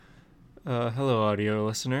Hello, audio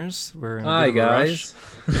listeners. We're in a Hi, bit of a rush.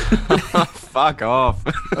 guys. Fuck off.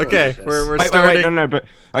 Okay, we're Wait, starting. no, but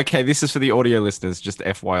okay, this is for the audio listeners, just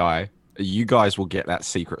FYI. You guys will get that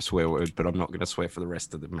secret swear word, but I'm not going to swear for the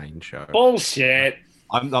rest of the main show. Bullshit.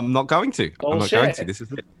 I'm not going to. I'm not Bullshit. going to. This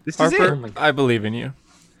is it. This Harper, is it. I believe in you.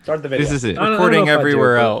 Start the video. This is it. I don't Recording know if I do,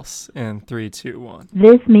 everywhere but- else in 3, 2, 1.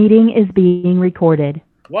 This meeting is being recorded.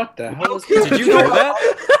 What the hell is Did you hear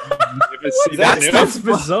that? That's That's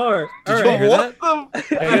the bizarre. Did All you right. hear what that?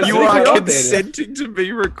 the? Yeah, You it's are updated. consenting to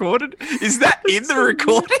be recorded? Is that in the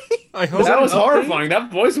recording? I hope That was an update? horrifying.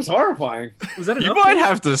 That voice was horrifying. Was that an You update? might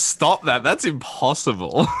have to stop that. That's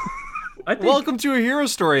impossible. I think Welcome to a hero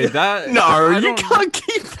story. That No, I you don't- can't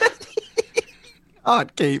keep that.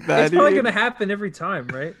 Can't keep that. it's probably in. gonna happen every time,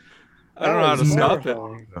 right? I don't know how to stop it.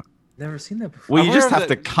 Never seen that before. Well, you I've just heard have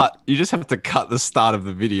to that- cut. You just have to cut the start of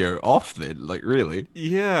the video off. Then, like, really,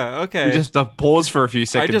 Yeah. Okay. you just have to pause for a few I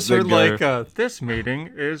seconds. just then heard go, like this meeting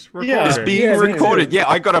is recorded. Yeah, it's being Yeah, me recorded. too. Yeah,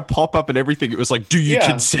 I got a pop up and everything. It was like, "Do you Yeah.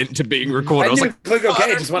 consent to being recorded?" I I was didn't like, click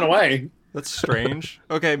OK. It just went away. That's strange.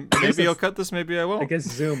 Okay, maybe I'll cut this. Maybe I I won't. guess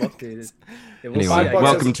Zoom updated. Yeah, we'll Anyway, see, I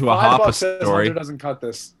welcome guess. to a Harper story. Hunter doesn't cut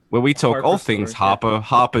this. where we talk Harper all things story, yeah.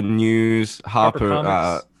 Harper News, Harper,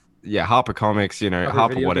 Comics. Harper Comics. You know, Other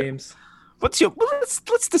Harper. video What? games. What's your? Well,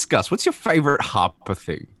 let's discuss. What's your favorite Harper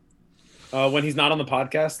thing? When he's not on the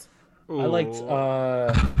podcast. I liked Ooh.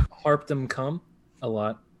 Harpdom Come a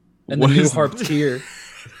lot, and What the new is- Harp Tier.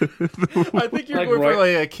 I think you're Like going Roy- for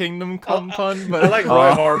like a Kingdom Come pun, but I like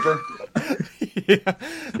Roy Harper. yeah,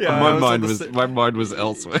 yeah. my I mind at was the sa- my mind was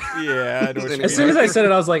elsewhere. Yeah, I know what you As soon mean. as I said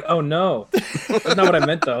it, I was like, "Oh no, that's not what I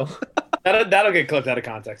meant, though." That'll get clipped out of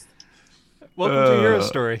context. Welcome to Hero Uh,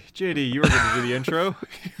 Story. JD, you were going to do the intro.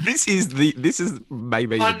 This is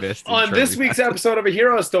maybe the best. On intro this we've week's had. episode of A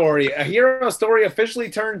Hero Story, A Hero Story officially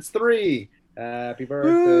turns 3. Happy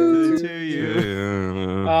birthday to to you.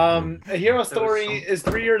 you. Yeah. A Hero Story is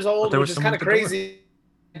 3 years old, there which was is kind someone of at the door. crazy.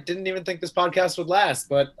 I didn't even think this podcast would last,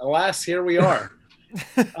 but alas, here we are.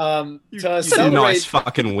 To It's a celebrate, nice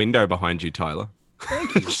fucking window behind you, Tyler.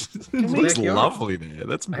 Thank you. it looks Backyard. lovely there.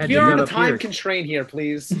 That's I had we to are get on a up time here. constraint here,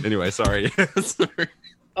 please. anyway. Sorry. Sorry.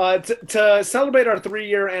 To celebrate our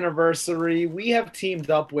 3-year anniversary, we have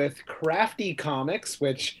teamed up with Crafty Comics,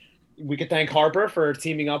 which we could thank Harper for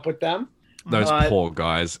teaming up with them. Those Uh, poor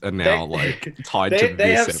guys are now they- like tied They, to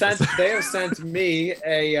they this have sent episode. they have sent me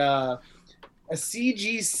a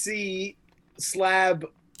CGC slab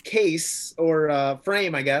case or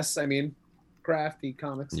frame, I guess. I mean, Crafty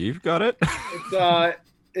Comics. You've got it.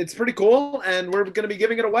 It's pretty cool, and we're going to be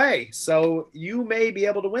giving it away. So you may be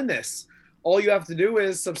able to win this. All you have to do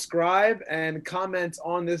is subscribe and comment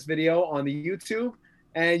on this video on the YouTube,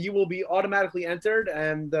 and you will be automatically entered,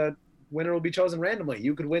 and the winner will be chosen randomly.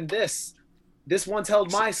 You could win this. This once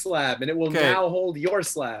held my slab, and it will Okay. now hold your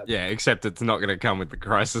slab. Yeah, except it's not going to come with the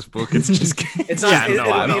Crisis book. It's just. It's not. Yeah, no,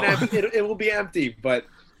 I know. It will be empty, but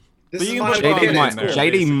this But is you can my put it on JD beginning. might, there,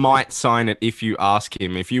 JD basically. might sign it if you ask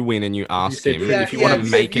him. If you win and you ask say him, yeah, if you Yeah, want to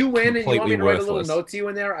make if you it win and you want me completely to write a little worthless. note to you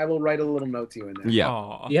in there, I will write a little note to you in there. Yeah,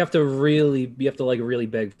 Aw. You have to really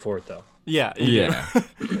beg for it, though. Yeah, you yeah. do.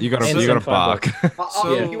 You got to And you got to $5. bark. I'll,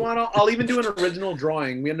 So- if you want, I'll even do an original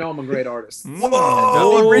drawing. We know I'm a great artist. Mm, Whoa,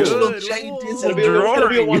 that'd be original good. Jay Whoa. Dizzle It'll be a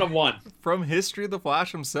drawing. one of one. From History of the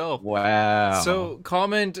Flash himself. Wow. So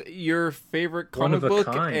comment your favorite One comic of a book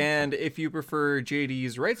kind. and if you prefer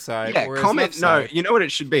JD's right side yeah, or his comment. left No, side. you know what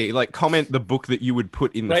it should be. Like, comment the book that you would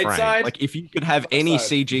put in the Right frame. side? Like, if you could have Left any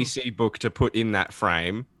side. CGC book to put in that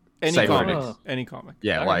frame, Any say what it comic. is. Any comic.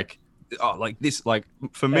 Yeah, Okay. like, like this. Like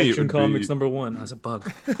for me, it Action would Comics be, #1. As a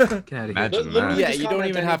bug. Get out of here. Imagine Literally that. Yeah, just you don't comment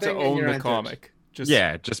even have to anything and own you're the entered. comic. Just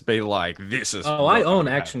Yeah, just be like, this is. Oh, I what own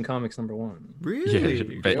have. Action Comics #1. Really? Yeah,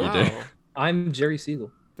 I bet you wow. do. I'm Jerry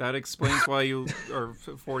Siegel. That explains why you are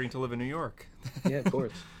affording to live in New York. Yeah, of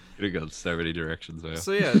course. Could have gone so many directions there.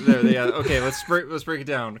 So yeah, there they are. Okay, let's break it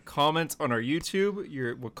down. Comment on our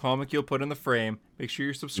YouTube, what comic you'll put in the frame. Make sure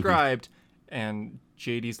you're subscribed. And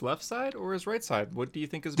JD's left side or his right side? What do you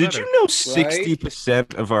think is Did better? you know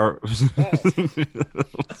 60% of our?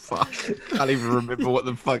 Fuck, can't even remember what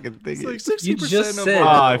the fucking thing It's like is. 60% You just of said- our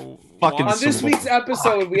Ah, fucking watch- On this Small. week's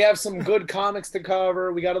episode, we have some good comics to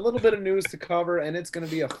cover. We got a little bit of news to cover, and it's going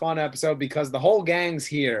to be a fun episode because the whole gang's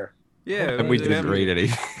here. Yeah, And we yeah. didn't read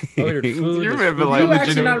anything. Ordered food, you the remember, food- like, you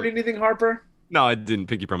actually not legitimately- read anything, Harper? No, I didn't.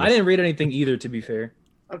 Pinky promise. I didn't read anything either, to be fair.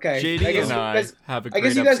 Okay. JD I guess and you I guys, have a I great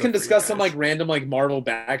guess you guys episode can for discuss some guys. like random like Marvel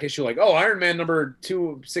back issue, like Iron Man number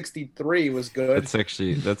 263 was good. That's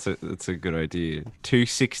actually that's a good idea.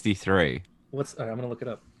 263. I'm gonna look it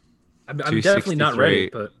up. I'm definitely not ready, 263.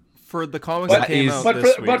 but for the comics But- that came is- out But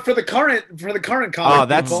this for, week. but for the current comic, Oh,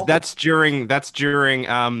 that's people, that's during that's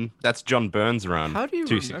John Burns' run. How do you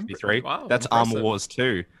 263. remember? Wow, That's impressive. Armor Wars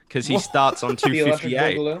 2 because he Whoa. starts on the Electric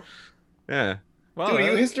 258. Boogaloo. Yeah. Wow, Dude, are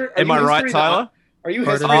you that- history? Are Am you I right, history Tyler? Are you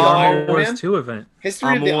Part of history the of the Armor Iron Wars Man? 2 event. History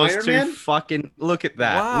of Armor the Wars Iron 2. Man? Fucking look at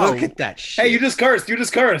that. Wow. Look at that shit. Hey, you just cursed. You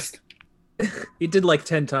just cursed. He did like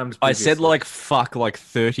 10 times. I said previously. like fuck like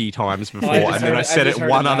 30 times before, I just and then heard I it- I said just it heard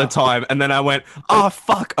one it other now. time, and then I went, oh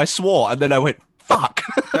fuck, I swore, and then I went, fuck.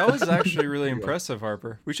 that was actually really impressive,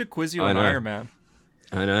 Harper. We should quiz you I on know. Iron Man.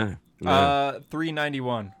 I know.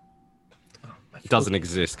 391. It doesn't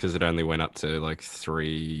exist because it only went up to like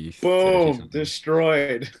 3. Boom,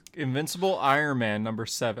 destroyed. Invincible Iron Man number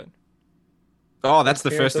 7. Oh, that's the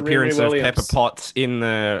Here's first the Riri appearance of Williams. Pepper Potts in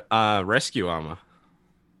the rescue armor.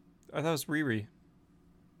 I thought it was Riri.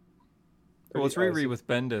 Well, it's Riri with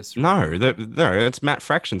Bendis. No, no, it's Matt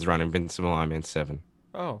Fraction's run Invincible Iron Man 7.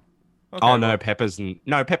 Oh. Okay, Oh no, well, Pepper is 7.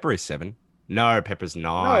 No, Pepper's 9.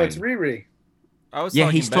 No, it's Riri. I was Yeah,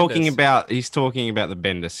 talking he's talking Bendis. about the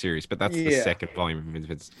Bendis series, but that's the Yeah. second volume of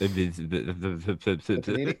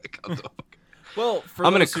Well, for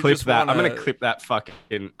I'm gonna those who clip just that. I'm wanna- gonna clip that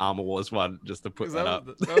fucking Armor Wars one just to put 'cause that up.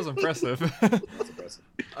 that was impressive. That's impressive.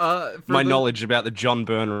 For My the- knowledge about the John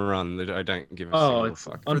Byrne run that I don't give a Oh, single it's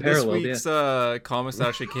fuck. For this unparalleled. week's Yeah. comics that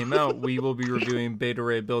actually came out, we will be reviewing Beta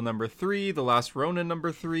Ray Bill number 3, The Last Ronin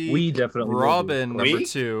number 3, We definitely will be. Robin number We?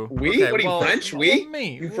 2. We? Okay, What are you, well, French? well, We?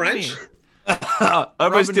 Me. You well, French? me. I almost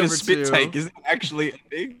Robin did a number spit 2. take. Is it actually a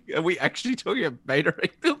thing? Are we actually talking about Beta Ray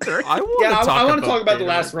Bill 3? I want Yeah, to I want to talk about Beta the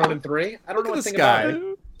last Ray. Ronin 3. I don't Look know at what this thing guy. about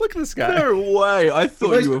it. Look at this guy. No way! I He thought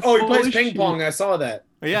plays, you were. oh, he full plays of ping shit. pong. I saw that.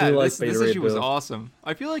 Yeah, do like this Beta Ray issue was Bill. awesome.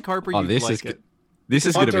 I feel like Harper, Oh, you'd this like is it. good. This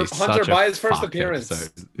is gonna be Hunter such by a his first fucked appearance.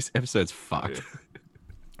 episode. This episode's fucked.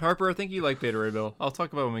 Harper, I think you like Beta Ray Bill. I'll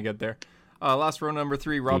talk about it when we get there. Last row number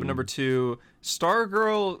 3, Robin number 2,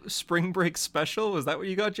 Stargirl Spring Break Special. Was that what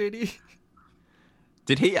you got, JD?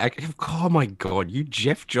 Did he? Oh my god! You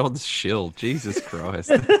Jeff Johns shill. Jesus Christ!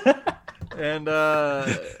 And I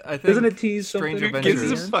think Doesn't it tease Strange something? Who gives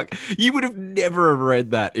Adventures. a fuck? You would have never have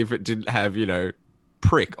read that if it didn't have,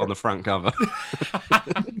 prick on the front cover.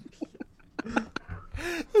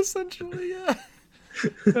 Essentially, yeah.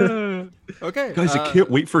 Okay. Guys, I can't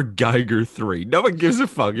wait for Geiger 3. No one gives a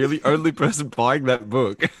fuck. You're the only person buying that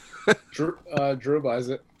book. Drew buys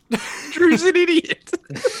it. Drew's an idiot.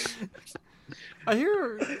 I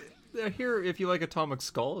hear if you like Atomic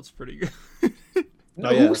Skull, it's pretty good. No,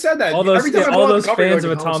 Oh, yeah. who said that? All those, Every time I all pull out the those cover, you're fans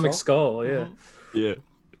like, of Atomic Skull, yeah. Yeah.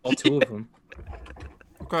 All 2 of them.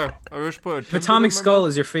 Okay, I wish put If Atomic Skull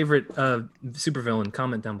is your favorite supervillain,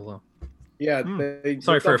 comment down below. Yeah, Hmm. they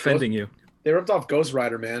Sorry ripped for off offending you. They ripped off Ghost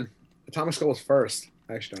Rider, man. Atomic Skull was first.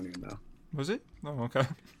 I actually don't even know. Was it? Oh, okay.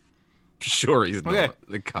 Sure, he's Okay. not.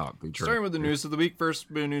 It can't be true. Starting with the news of the week,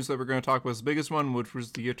 first bit of news that we're going to talk about is the biggest one, which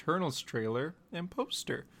was the Eternals trailer and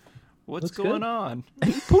poster. What's Looks going good. on?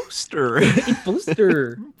 Poster.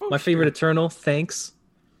 Booster. My favorite Eternal. Thanks.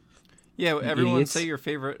 Yeah, everyone idiots. say your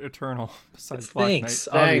favorite Eternal besides Black Thanks.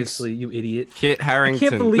 Knight. Obviously, you idiot. Kit I Harington.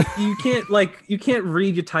 can't believe you can't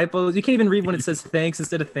read your typos. You can't even read when it says thanks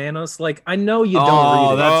instead of Thanos. Like I know you don't Oh,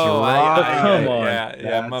 read it. that's I- right. Come on.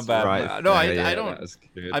 Yeah, my That's bad. right. No, Yeah, I yeah, don't. that was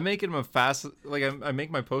good. I make them as fast. Like I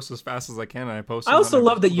make my posts as fast as I can, and I post. I them also and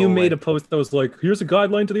love that you go made away. a post that was like, "Here's a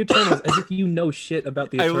guideline to the Eternals," as if you know shit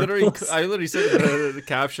about the I Eternals. literally said the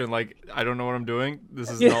caption like, I don't know what I'm doing.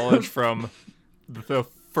 This is Yeah. knowledge from the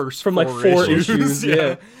first From, like, 4 issues,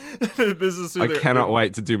 yeah. This is who I they're- cannot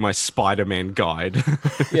wait to do my Spider-Man guide.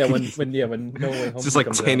 yeah, when No Way Home. It's just like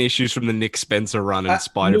comes 10 out. issues from the Nick Spencer run and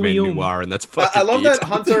Spider-Man Noum. Noir, and that's I fucking love it. that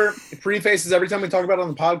Hunter prefaces every time we talk about it on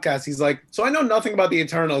the podcast. He's like, "So I know nothing about the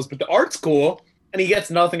Eternals, but the art's cool," and he gets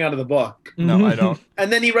nothing out of the book. No, I don't.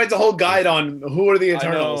 And then he writes a whole guide on who are the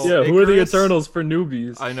Eternals. know. Yeah, who are the Icarus? Eternals for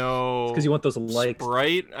newbies? I know. Because you want those likes.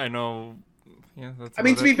 Sprite. I know. Yeah, that's. I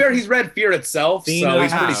mean, to be fair, he's read Fear itself, so Athena.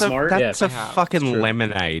 he's pretty That's smart. That's Yeah, a I have. fucking It's true.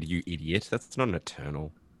 lemonade, you idiot. That's not an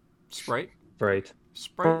Eternal. Sprite. Right.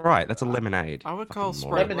 Sprite. Right, that's a lemonade. I would call Fucking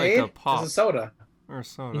Sprite moron. like Lemonade a pop is a soda. or a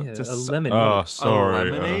soda. Yeah, Just a so- lemon. Oh, sorry.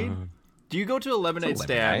 lemonade? Do you go to a lemonade It's a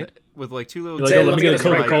stand lemonade. with like 2 little? You're like, oh, let me get a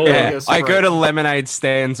Sprite, Coca-Cola. like, Yeah, a I Sprite. go to lemonade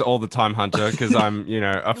stands all the time, Hunter, because I'm, a You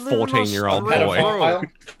live in 14-year-old Australia, boy.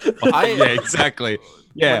 bro. Pedophile. Yeah, exactly.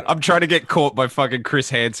 Yeah, I'm trying to get caught by fucking Chris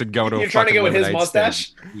Hansen going to You're a trying to fucking get with his lemonade mustache?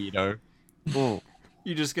 stand,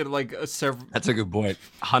 You just get like a several. That's a good point.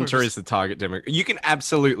 Hunter is the target demo. You can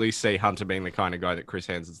absolutely see Hunter being the kind of guy that Chris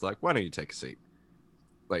Hansen's like, why don't you take a seat?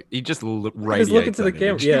 Like, he just radiates Just look into the that camera.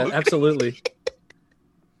 image. Yeah, absolutely.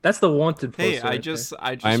 That's the wanted poster. Hey, I right just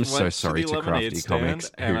I am went so sorry to to the lemonade Crafty stand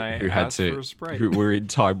Comics and I who had asked for to a Sprite. who were in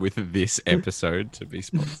time with this episode to be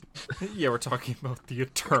sponsored. Yeah, we're talking about the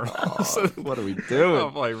Eternals. What are we doing?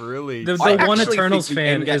 I'm like, really? The I one actually Eternals think the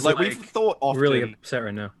fan Endgame- is like, like we've thought often. really upset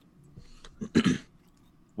right now.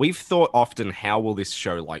 We've thought often, how will this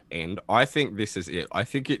show like end? I think this is it. I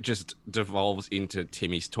think it just devolves into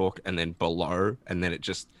Timmy's talk and then below, and then it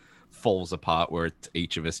just falls apart where it's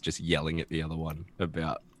each of us just yelling at the other one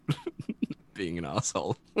about being an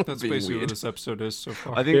asshole. That's being basically what weird. this episode is so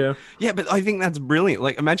far. I think, Yeah. yeah, but I think that's brilliant.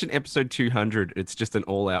 Like, imagine episode 200. It's just an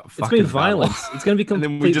all-out It's fucking gonna be battle. violence. It's gonna be And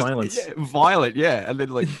then we complete just violence. violent, yeah, and then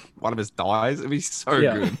like one of us dies. It'd be so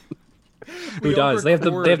Yeah. good. Who We dies? They have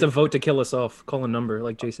to record- vote to kill us off. Call a number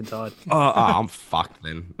like Jason Todd. I'm fucked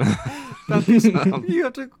then. You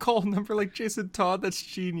have to call a number like Jason Todd. That's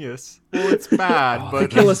genius. Well, it's bad, To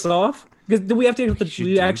but kill us off? Because do we have to? should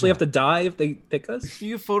We do actually that. have to die if they pick us?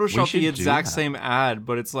 you Photoshop should the do exact that. same ad,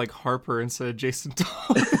 but it's like Harper instead of Jason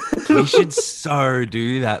Todd. We should so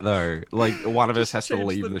do that though. Like one of us has to change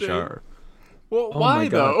leave the the name. show. Well, Oh why my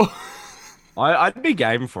God. though? I'd be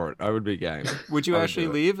game for it. I would be game. Would you I would actually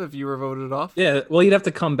do it. leave if you were voted off? Yeah. Well, you'd have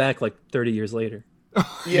to come back like 30 years later.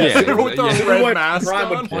 Yeah, Yeah, with the yeah. red What mask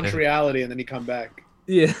Prime on. would punch reality and then he come back.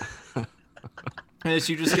 Yeah. And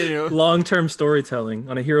you just get Long-term storytelling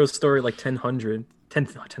on a hero story like 10,000.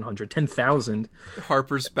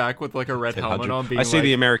 Harper's back with like a red helmet on, being I see like,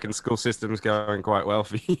 the American school system's going quite well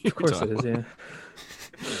for you. Of course it is. Yeah.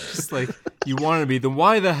 just like, you wanted me, then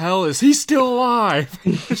why the hell is he still alive?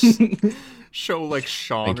 Show like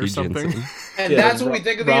Sean Thank or you, something. Jensen. And Yeah, that's what we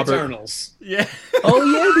think of the Robert. Eternals. Yeah, Oh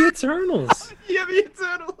yeah, the Eternals. Yeah, the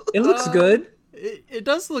Eternal. It looks good. it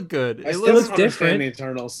does look good. I It still looks don't different. understand the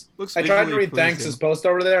Eternals. Looks I tried to visually read Thanks' pleasing. post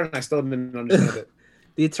over there and I still didn't understand it.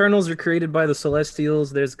 The Eternals are created by the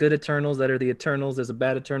Celestials. There's good Eternals that are the Eternals. There's a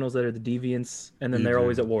bad Eternals that are the Deviants, and then they're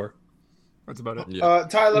always at war. That's about it. Yeah.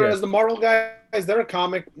 Tyler, Yeah. as the Marvel guy, is there a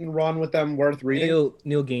comic run with them worth reading?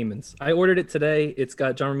 Neil Gaiman's. I ordered it today. It's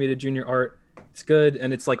got John Romita Jr. art. It's good,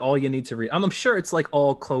 and it's like all you need to read. I'm sure it's like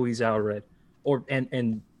all Chloe Zhao read, or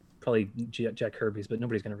and probably Jack Kirby's, but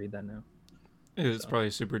nobody's gonna read that now. It's probably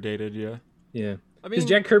super dated. Yeah. Yeah, I because mean,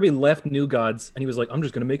 Jack Kirby left New Gods, and he was like, "I'm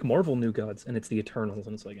just gonna make Marvel New Gods," and it's the Eternals,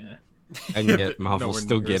 and it's like, And yet Marvel's Nowhere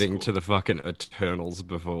still near as getting cool. to the fucking Eternals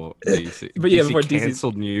before DC. But yeah, DC before DC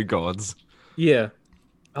cancelled New Gods. yeah.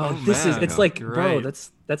 Oh, Oh, this is. man. It's like, You're bro,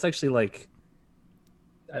 right. that's actually like,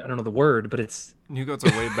 I don't know the word, but it's New Gods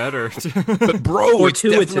are way better. But bro, it's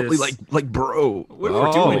Fortuitous. definitely like bro. What are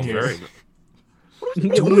we doing here? very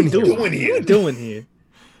good. what are we doing? doing here? What are we doing here?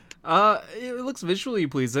 It looks visually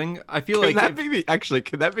pleasing. I feel Can like that be the actually?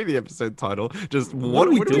 Can that be the episode title? Just What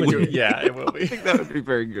are we doing? Yeah, it will I be. think that would be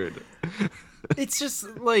very good. It's just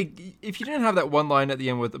like, if you didn't have that one line at the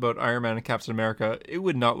end with about Iron Man and Captain America, it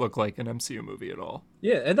would not look like an MCU movie at all.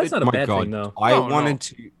 Yeah, and that's not a My bad God, thing though. I No, wanted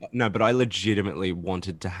to but I legitimately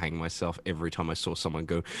wanted to hang myself every time I saw someone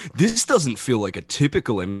go, "This doesn't feel like a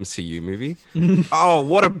typical MCU movie." Oh,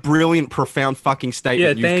 what a brilliant, profound fucking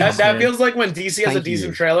statement! Yeah, you've thanks, That come- man. feels like when DC has a Thank decent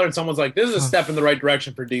you. trailer and someone's like, "This is a step in the right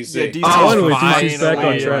direction for DC." Yeah, DC Oh, is finally, finally DC's back on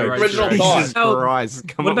in the track. right Original direction. thought. Jesus Oh, Christ!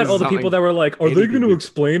 Come What up about with all the people something. that were like, "Are they Anything going to good.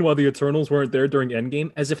 explain why the Eternals weren't there during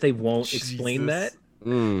Endgame?" As if they won't explain Jesus. that.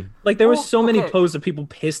 Mm. Like there was Well, so many okay. posts of people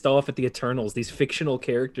pissed off at the Eternals, these fictional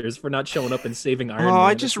characters, for not showing up and saving Iron Oh, Man.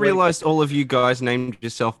 I It's just like- realized all of you guys named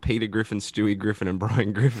yourself Peter Griffin, Stewie Griffin, and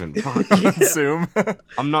Brian Griffin. Fuck. Zoom.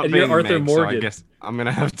 I'm not And being you're Arthur Meg, so I Morgan. guess I'm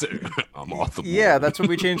gonna have to. I'm Arthur. Yeah, Morgan. that's what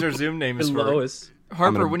we changed our Zoom names and for. Lois.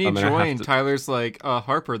 Harper, when you I'm gonna have joined, to- Tyler's like,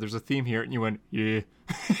 Harper, there's a theme here. And you went, yeah.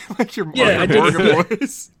 Like your Yeah, Arthur I did. Morgan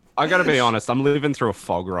voice. I gotta be honest. I'm living through a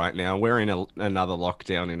fog right now. We're in another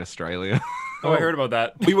lockdown in Australia. Oh, I heard about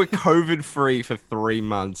that. We were COVID free for 3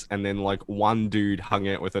 months, and then like one dude hung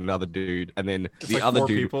out with another dude, and then It's the like other 4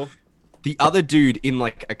 dude, people. the other dude in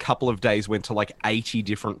like a couple of days went to like 80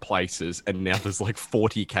 different places, and now there's like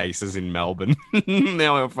 40 cases in Melbourne.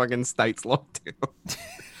 Now our fucking state's locked down.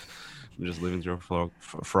 I'm just living through a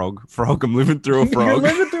frog. I'm living through a You're frog.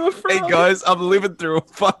 living through a frog. Hey guys, I'm living through a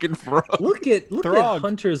fucking frog. Look at Frog.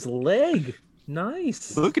 Hunter's leg.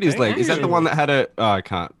 Nice. Look at his Thank leg. Is that the you. one that had a? Oh, I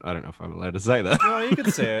can't. I don't know if I'm allowed to say that. No, you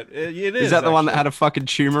can say it. It is. Is that the one that actually. had a fucking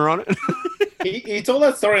tumor on it? He told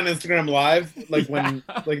that story on Instagram Live, like when,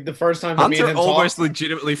 like the first time that me and Hunter him almost talked.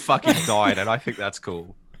 legitimately fucking died, and I think that's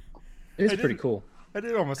cool. It is I pretty didn't- cool. I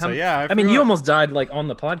did almost How- say, yeah. I mean, you forgot. almost died like on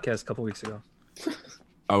the podcast a couple weeks ago.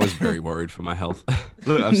 I was very worried for my health.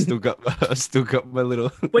 Look, I've still got my little.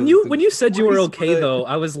 When you said you were okay What? though,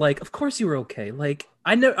 I was like, of course you were okay. Like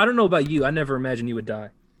I don't know about you. I never imagined you would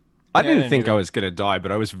die. I Yeah, didn't think neither. I was going to die,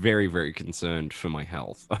 but I was very, very concerned for my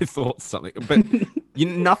health. I thought something, but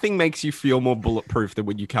nothing makes you feel more bulletproof than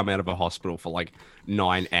when you come out of a hospital for like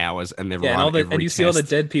 9 hours and they've Yeah, and run all the every and you see all the test.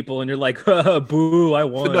 dead people, and you're like, "Boo! I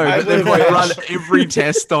won." No, I but they've live like it. run every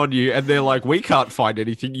test on you, and they're like, "We can't find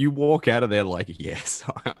anything." You walk out of there like, "Yes,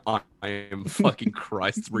 I am fucking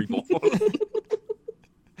Christ's reborn."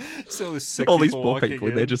 So sick. All these people poor walking people,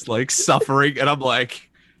 in. they're just like suffering, and I'm like,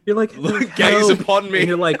 You're like, "Look, gaze "Help," upon me." and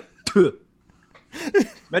you're like, "Tuh."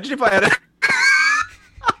 Imagine if I had a.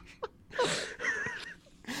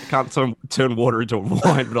 I can't turn water into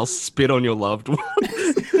wine, but I'll spit on your loved one.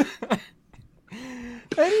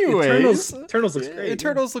 Anyways, Eternals looks great.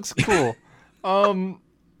 Eternals looks cool.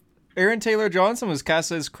 Aaron Taylor Johnson was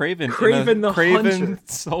cast as Kraven in Kraven a the Kraven Hunter.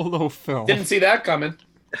 solo film. Didn't see that coming.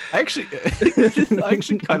 I actually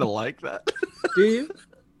kind of like that. Do you?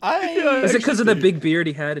 Is it because of the big beard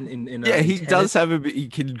he had in Yeah, he Tenet? does have he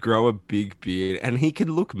can grow a big beard, and he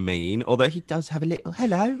can look mean. Although he does have a little.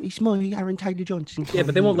 Hello, it's me, Aaron Taylor Johnson. Yeah,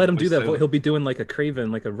 but they won't let him do that. So- He'll be doing like a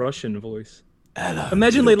Craven, like a Russian voice. Hello,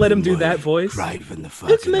 Imagine they let him do that voice. Craven the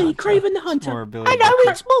fucking It's me, Craven the Hunter. More Billy Hello,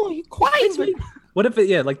 Butcher. it's me, Craven. What if it,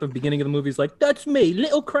 yeah, like the beginning of the movie is like, that's me,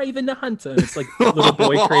 little Craven the Hunter. And it's like little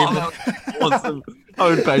boy Craven. Awesome. I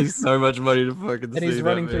would pay so much money to fucking see And he's that,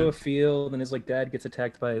 running man. through a field, and his like dad gets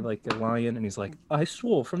attacked by like a lion, and he's like, I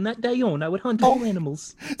swore from that day on I would hunt all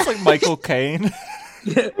animals. It's like Michael Caine.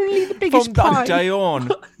 Yeah. From that day on.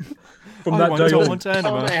 From I that want day to on. hunt Some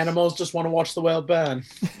animals. animals just want to watch the whale burn.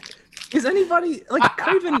 Is anybody like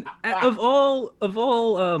Kraven of all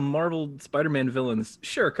Marvel Spider-Man villains?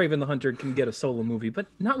 Sure, Kraven the Hunter can get a solo movie, but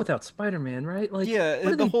not without Spider-Man, right? Like, Yeah, what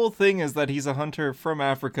are the they- whole thing is that he's a hunter from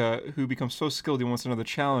Africa who becomes so skilled he wants another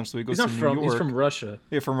challenge, so he goes he's not to New from. York. He's from Russia.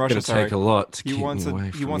 Yeah, from It's Russia. gonna Sorry. take a lot to He keep wants me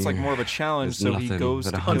away he wants from like you. more of a challenge, There's so he nothing goes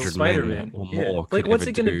that to a Hunt hundred kill Spider-Man. or Yeah. more Like, could what's ever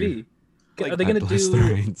it gonna do. be? Like, Are they I gonna bless do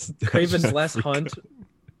the rains. Kraven's Last Africa. Hunt?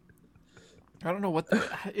 I don't know what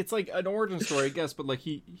it's like an origin story, I guess, but like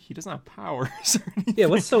he doesn't have powers or anything. Yeah.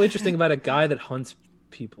 What's so interesting about a guy that hunts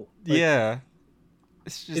people? Like, Yeah.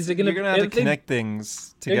 It's just Is it gonna- you're gonna have to if they- connect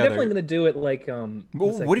things They're together. definitely gonna do it like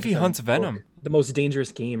what's that- what if he what's that hunts book? Venom? The Most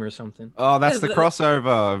Dangerous Game or something. Oh, that's Yeah, the that-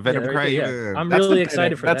 crossover. Venom there you go, Kraven. yeah. I'm That's really the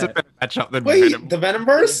excited better- for That's that. a better matchup than Wait, Venom. the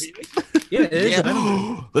Venomverse? Yeah, it is.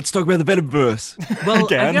 Yeah. Let's talk about the Venomverse. Well,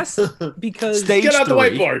 Again? I guess because Stage Get out the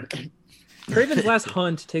 3. whiteboard. Kraven's Last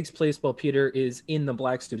Hunt takes place while Peter is in the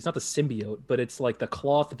black suit. It's not the symbiote, but it's like the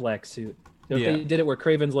cloth black suit. You know, Yeah. They did it where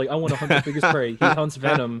Kraven's like, I want to hunt the biggest prey. He hunts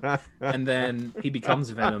Venom, and then he becomes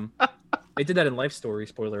Venom. They did that in Life Story.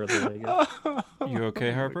 Spoiler alert, I guess. You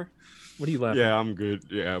okay, Harper? What are you laughing Yeah, I'm good.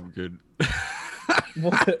 Yeah, I'm good. at?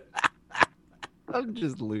 What? I'm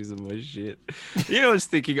just losing my shit. You know, I was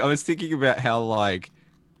thinking about how, like,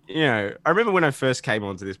 you know, I remember when I first came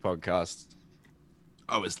onto this podcast,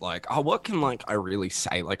 I was like, oh, what can, like, I really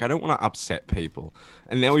say? Like, I don't want to upset people.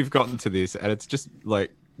 And now we've gotten to this, and it's just,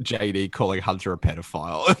 like, JD calling Hunter a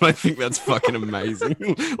pedophile. And I think that's fucking amazing.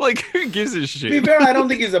 Like, who gives a To be shit? fair, I don't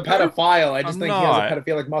think he's a pedophile. I just I'm think not. he has a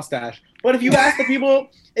pedophilic mustache. But if you ask the people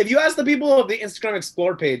of the Instagram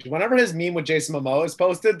Explore page, whenever his meme with Jason Momoa is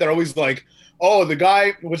posted, they're always like, "Oh, the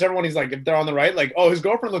guy," whichever one he's like, if they're on the right, like, "Oh, his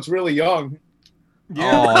girlfriend looks really young."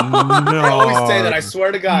 Oh, no. I always say that. I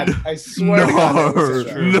swear to God. I swear to God. I always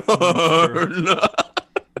say that. No.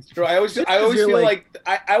 It's true. I always you're feel like-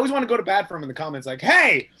 like I always want to go to bat for him in the comments, like,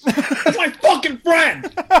 "Hey, that's my fucking friend."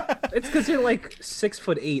 It's because you're like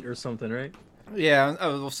 6'8" or something, right? Yeah, I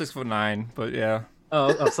was 6'9", but yeah.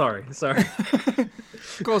 Oh, sorry.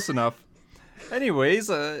 Close enough. Anyways,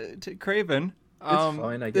 Kraven. It's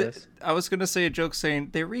fine, I guess. I was gonna say a joke saying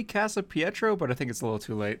they recasted Pietro, but I think it's a little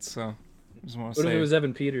too late. So I just want to What if say it was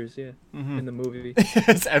Evan Peters? Yeah, Mhm. in the movie.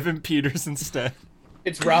 it's Evan Peters instead.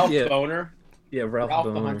 It's Ralph Yeah. Boner, Yeah, Ralph Ralph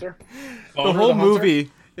the Boner. Hunter. The Boner whole Hunter? movie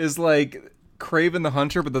is like Kraven the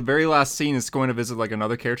Hunter, but the very last scene is going to visit like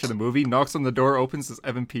another character in the movie. Knocks on the door, opens. It's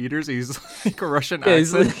Evan Peters. He's like a Russian Yeah,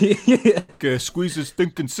 he's accent. like, yeah. Gonna squeeze his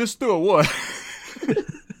stinking sister or what?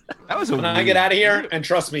 That was a When I get out of here, and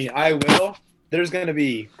trust me, I will. There's gonna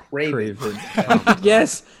be Kraven. Kraven.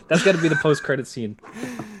 Yes, that's got to be the post-credit scene.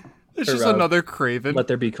 It's Or, just another Kraven. Let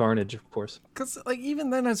there be carnage, of course. Because like even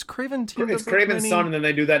then, as Kraven teamed It's up with Kraven's many son, and then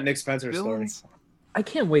they do that Nick Spencer story. villains. I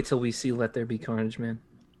can't wait till we see Let There Be Carnage, man.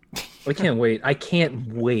 I can't wait. I can't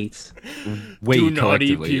wait. We Do not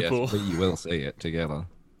eat collectively, yes, people. we will see it together.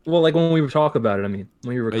 Well, like when we talk about it, I mean,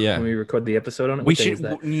 when we, Yeah. when we record the episode on it. We what day should is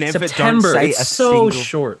that? never September. don't say It's a so single,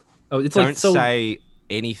 short. Oh, it's don't like so. say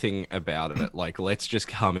anything about it. Like, let's just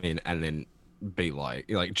come in and then be like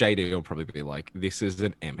JD will probably be like, "This is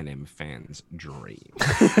an Eminem fan's dream."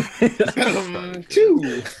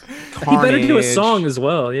 Two. He better do a song as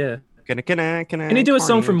well. Yeah. Can he do a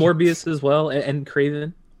song for Carnage. Morbius as well and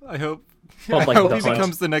Craven? I hope. Well, I like hope the he Hunt.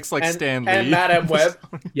 becomes the next like and, Stan Lee. and Madam Web.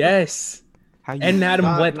 Yes. How you- And Madam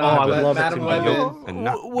Not- Web. Oh, not I would Web, love Madam it. Web. Too. And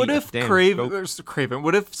not What be a if damn Craven?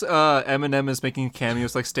 What if Eminem is making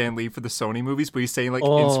cameos like Stan Lee for the Sony movies, but he's saying like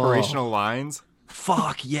Oh. inspirational lines?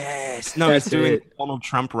 Fuck yes. No, That's he's doing it. Donald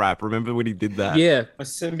Trump rap. Remember when he did that? Yeah. A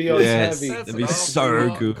symbiote Yes. heavy. That'd be an so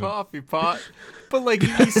awful good. Coffee pot. But like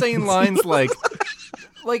he's saying lines like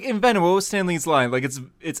in Venom, what was Stan Lee's line? Like it's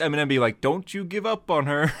Eminem be like, "Don't you give up on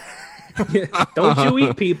her," Don't you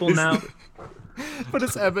eat people now? but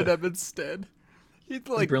it's Eminem instead. He's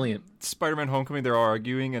like Brilliant. Spider-Man: Homecoming. They're all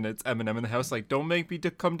arguing, and it's Eminem in the house. Like, "Don't make me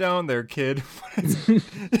come down there, kid."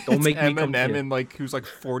 Don't make me come Eminem here. in like who's like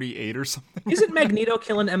 48 or something. Isn't Magneto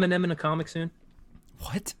killing Eminem in a comic soon?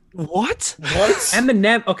 What? What? What?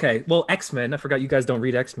 Eminem. Okay, well, X-Men. I forgot you guys don't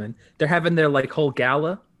read X-Men. They're having their like whole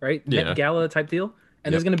gala, right? Yeah. Met Gala type deal.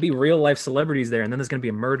 And there's going to be real life celebrities there, and then there's going to be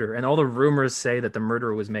a murder, and all the rumors say that the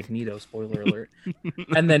murderer was Magneto. Spoiler alert!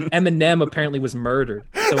 And then Eminem apparently was murdered,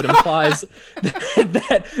 so it implies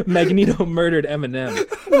that Magneto murdered Eminem.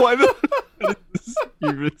 Why the?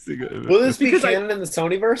 You missing it. Will this be Because I- canon in the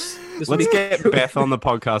Sonyverse? This Let's would be- get Beth on the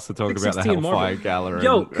podcast to talk Like about the 16 Hellfire Marvel. Gala.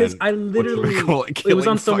 Yo, and- because and I what do we literally, call it was killing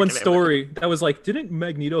on someone's fucking story that was like, didn't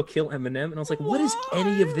Magneto kill Eminem? And I was like, what does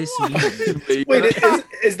any of this mean? Eminem. Wait,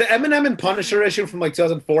 is the Eminem and Punisher issue from like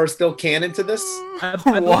 2004 still canon to this? I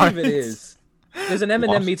What? believe it is. There's an Eminem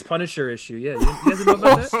What? meets Punisher issue. Yeah, you guys know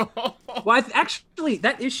about that? Well, actually,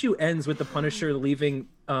 that issue ends with the Punisher leaving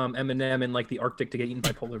Eminem in like the Arctic to get eaten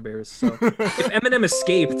by polar bears. So if Eminem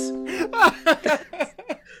escaped,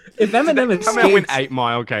 if Eminem Come out when escaped, 8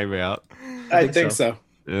 Mile came out. I think think so. so.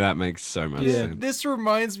 That makes so much Yeah. sense. This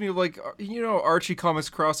reminds me of like Archie Comics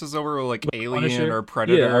crosses over with, like Alien Punisher? or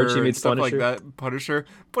Predator Yeah, Archie and meets stuff Punisher. like that. Punisher,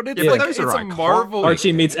 but it's Yeah, like those it's are a iconic. Marvel.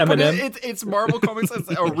 Archie meets but Eminem. it's Marvel Comics. It's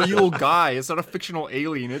a real guy. It's not a fictional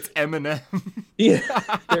alien. It's Eminem. yeah,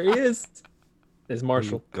 there he is. There's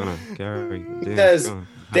Marshall. Gonna carry you down, Says, gonna have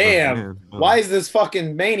a damn, man. why is this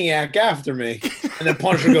fucking maniac after me? And then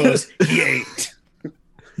Punisher goes, he ain't.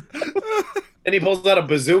 And he pulls out a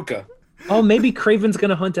bazooka. Oh, maybe Craven's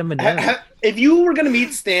gonna hunt Eminem. If you were going to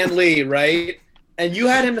meet Stan Lee, right, and you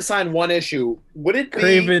had him to sign one issue, would it be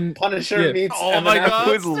Craven- Punisher yeah. meets Oh my Eminem? God,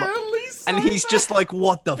 Good Stan luck. Lee's And so he's just like,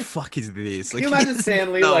 what the fuck is this? Can Like, you imagine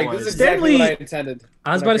Stan Lee? No Like, this is idea. exactly what I Stan Lee- intended.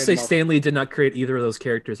 I was when about to say created Stan Lee did not create either of those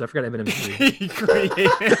characters. I forgot Eminem's three. he created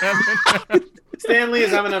Eminem. Marvel. Stan Lee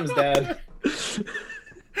is Eminem's dad.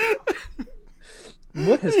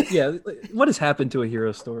 What has happened to a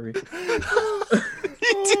hero story?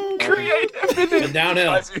 he didn't create Eminem. And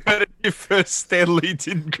downhill. As you heard it here first, Stan Lee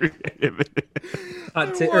didn't create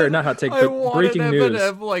Eminem. Not hot take, I but want breaking an news.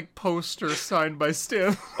 Eminem like poster signed by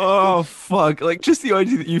Stan. Oh fuck! Like just the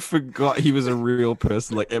idea that you forgot he was a real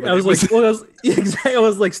person. Like Eminem I was like, I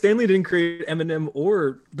was like, Stanley didn't create Eminem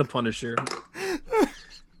or the Punisher.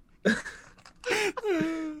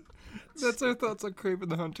 That's our thoughts on Craven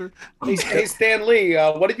the Hunter. Hey, Stan Lee,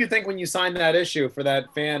 what did you think when you signed that issue for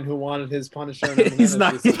that fan who wanted his Punisher? And Eminem he's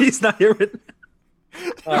not. issues? He's not here. With,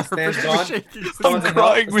 Stan's Harper's gone. shaking. Stan's I'm in hell.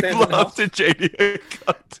 crying with Stan's in hell. laughter, JD.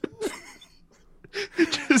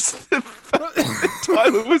 Just the fact that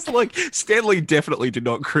Tyler was like, Stanley definitely did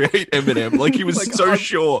not create Eminem. Like he was Like, so I'm-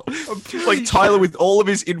 sure. pretty Like Tyler, with all of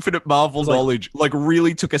his infinite Marvel like- knowledge, like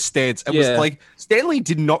really took a stance and was Yeah. like, Stanley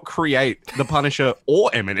did not create the Punisher or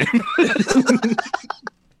Eminem.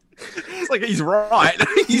 It's like he's right.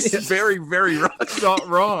 He's very, very right. Not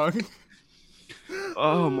wrong.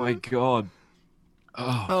 Oh my god.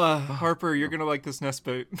 Oh, Harper, you're gonna like this next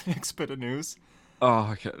bit of news.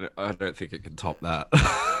 oh, I don't think it can top that.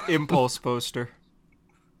 Impulse poster.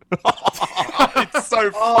 It's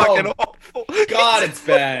so Oh, fucking awful. God, it's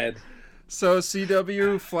bad. So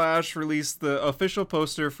CW Flash released the official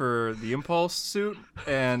poster for the Impulse suit,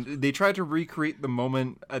 and they tried to recreate the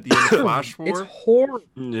moment at the end of Flash it's War. horrible.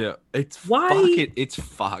 Yeah, it's Why- fucking, it's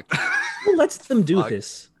fucked. Who lets them do Fuck.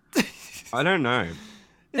 this? I don't know.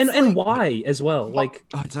 And why as well? Like,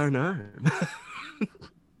 I don't know.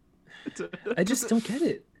 I just don't get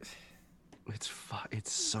it.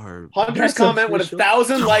 It's so. Hunter's That's comment with official.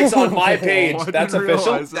 1,000 likes on my Oh, page. I That's didn't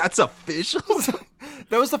official. realize That's official.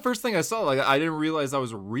 That was the first thing I saw. Like I didn't realize that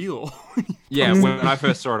was real. Yeah, when I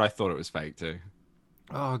first saw it, I thought it was fake too.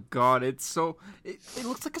 Oh God, it's so. It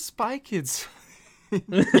looks like a Spy Kids.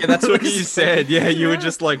 Yeah, that's what you said. Yeah, you were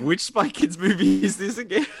just like, which Spy Kids movie is this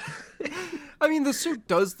again? I mean, the suit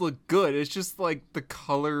does look good. It's just like the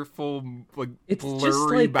colorful, like It's just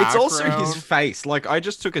blurry like- background. It's also his face. Like, I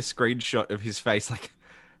just took a screenshot of his face. Like,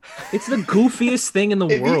 It's the goofiest thing in the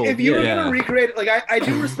world. If you were Yeah. gonna recreate, like I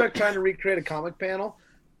do respect trying to recreate a comic panel,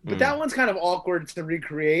 but Mm. that one's kind of awkward to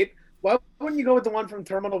recreate. Why wouldn't you go with the one from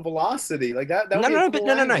Terminal Velocity? Like that? That would be a cool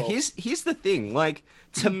No. angle. Here's the thing. Like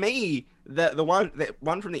to me, the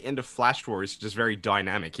one from the end of Flash War is just very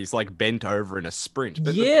dynamic. He's like bent over in a sprint.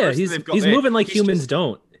 But the Yeah, person he's they've got he's there, moving like he's humans just-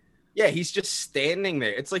 don't. Yeah, he's just standing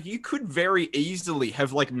there. It's like you could very easily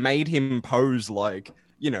have like made him pose like,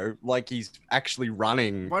 you know, like he's actually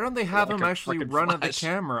running. Why don't they have Like him a actually fucking run at the Flash.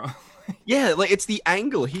 camera? Yeah, like it's the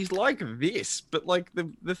angle. He's like this, but like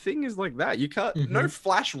the thing is like that. You can't. No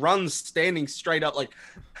Flash runs standing straight up like.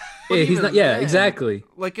 Yeah, he's even not. Yeah, then, exactly.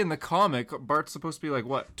 Like in the comic, Bart's supposed to be like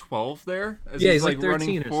what, 12 there? As Yeah, he's like 13 or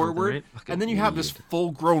something, forward, right? and then you have this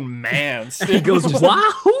full-grown man. He standing goes there.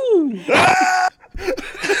 wahoo!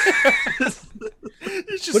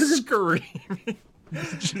 He's just What is it? screaming.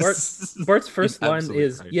 Bart's first line absolute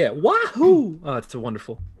is pain. yeah wahoo. Oh, it's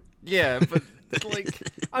wonderful. Yeah, but like,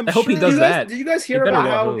 I'm I hope he sure- does Did you guys, that. did you guys hear better about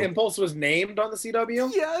how Wahoo. Impulse was named on the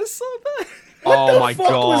CW? Yeah, I saw that. Oh the my fuck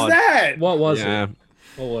god! was that? What was Yeah. it?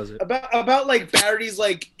 What was it? About like Barry's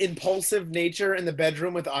like impulsive nature in the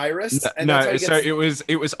bedroom with Iris. And that's how No, he so gets-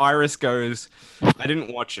 it was Iris goes. I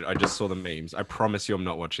didn't watch it. I just saw the memes. I promise you, I'm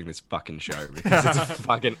not watching this fucking show because it's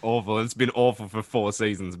fucking awful. It's been awful for 4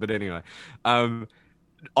 seasons. But anyway,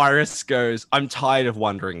 Iris goes, "I'm tired of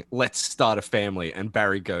wondering. Let's start a family." And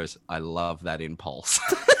Barry goes, "I love that impulse."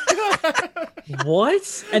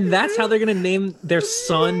 What? And that's how they're gonna name their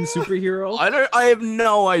son superhero I have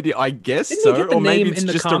no idea. I guess Didn't he so, get the or maybe name it's in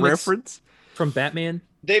the just a comics? reference. from Batman.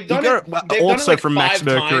 They've done got it. it- well, They've done it also like from Max 5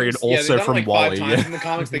 Mercury and times. Yeah, also they've done from it like Wally, 5 times yeah. in the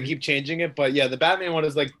comics. They keep changing it, but yeah, the Batman one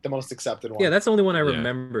is like the most accepted one. Yeah, that's the only one I Yeah.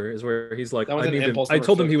 remember is where he's like, That was I, an named him, Impulse I number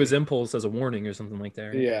told him he 50. was Impulse as a warning or something like that.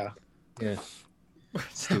 Right? yeah. Yeah.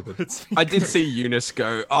 Stupid. It's- I did see Eunice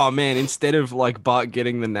go, "Oh man, instead of like Bart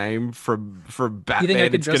getting the name from I Batman,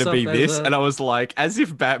 could it's gonna dress be up as this." a- And I was like, as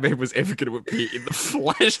if Batman was ever gonna appear in the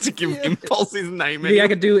Flash to give Impulse his name. Yeah, I anyway.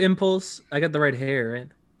 could do Impulse. I got the right hair, right?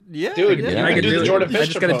 yeah, Dude, yeah, I could do the it. Jordan I just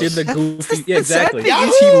Fisher gotta do pose. the goofy. Yeah, The sad exactly. thing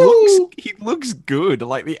is Yahoo! he looks good.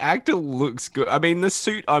 Like the actor looks good. I mean, the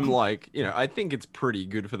suit, I'm like, you know, I think it's pretty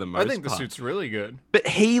good for the most I think the part. suit's really good. But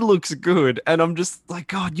he looks good, and I'm just like,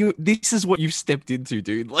 God, this is what you've stepped into,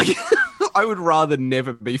 dude. Like, I would rather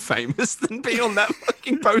never be famous than be on that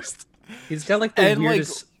fucking post. He's got like the And, like,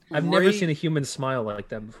 weirdest. I've never right- seen a human smile like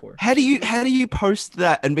that before. How do you post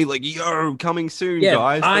that and be like, yo, coming soon, Yeah,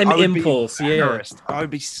 guys? I'm I would be Impulse, yeah. embarrassed. I would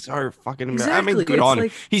be so fucking embarrassed. I mean, Exactly, good it's on him.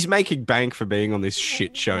 like- He's making bank for being on this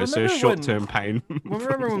shit show, so Remember short-term pain.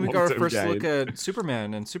 Remember when we got our long-term first gain. look at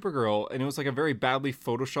Superman and Supergirl, and it was like a very badly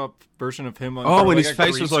photoshopped version of him on. Oh, when like, his a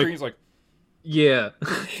face green was like- screen. He's like. Yeah.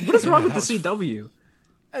 What is wrong with the CW?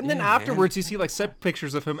 And then Yeah, afterwards, you see like set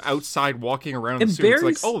pictures of him outside walking around. And the suit. It's like,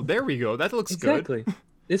 Barry's- oh, there we go. That looks good. Exactly.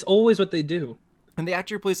 It's always what they do. And the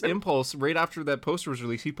actor who plays Impulse, right after that poster was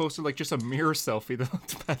released, he posted like just a mirror selfie that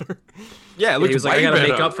looked better. Yeah, it Yeah, looks he was like, I way gotta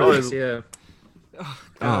make better. up for this. Yeah. Oh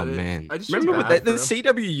God, man! I just feel Remember bad the for him.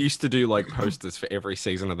 CW used to do like posters for every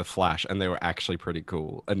season of the Flash, and they were actually pretty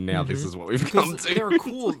cool. And now Mm-hmm. this is what we've come Because to. they were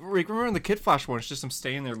cool. Like, remember in the Kid Flash one? It's just him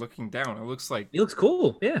staying there looking down. It looks like He looks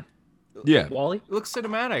cool. Yeah. Yeah, Wally. it looks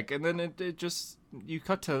cinematic, and then it just you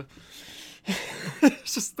cut to.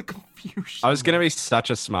 It's just the confusion. I was gonna be such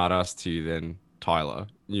a smartass to you then, Tyler.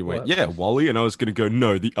 You went, What? yeah, Wally, and I was gonna go,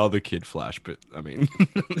 no, the other Kid Flash. But I mean,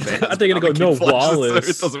 I think you're gonna go, no,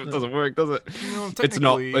 Wallace. So it doesn't work, does it? No, It's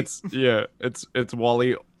not. technically- It's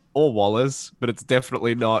Wally or Wallace, but it's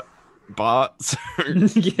definitely not Bart. So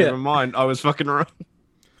Yeah. never mind. I was fucking wrong.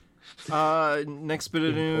 Next bit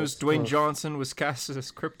of news: Dwayne Johnson was cast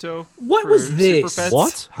as Crypto. What for was Super this? Pets.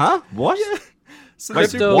 What? Huh? What? So Wait, the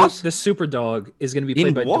Crypto, what? the super dog, is going to be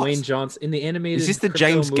In played by what? Dwayne Johnson in the animated. Is this the Crypto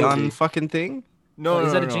James movie. Gunn fucking thing? No, Oh, no,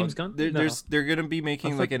 is no, that a no. James Gunn? They're No. they're gonna be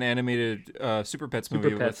making I like thought- an animated Super Pets Super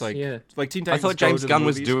movie Pets, with like yeah. Teen I Titans. thought Go James to the Gunn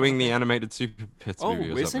was movies. doing the animated Super Pets Oh, movie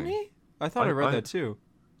or isn't something. he? I thought I read I- that too.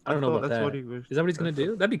 I don't know thought about that's that. what he was Is that what he's going to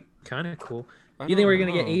do? That'd be kind of cool. I You think don't we're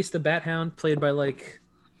going to get know. Ace the Bat Hound played by like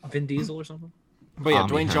Vin Diesel or something? But yeah,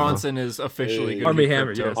 Armie Dwayne Hammer. Johnson is officially Hey. gonna Armie be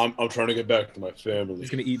Hammer, Crypto. yes. I'm trying to get back to my family. He's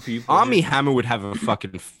going to eat people. Army Hammer would have a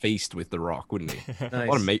fucking feast with The Rock, wouldn't he? Nice.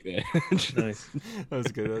 What a meat there. Nice. That was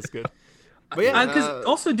good. That's good. But yeah, Because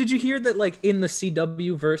also, did you hear that like in the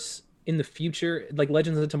CW verse in the future, like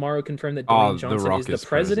Legends of Tomorrow confirmed that Oh, Dwayne The Johnson Rock is the is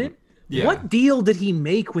president? Yeah. What deal did he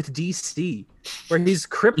make with DC? Where he's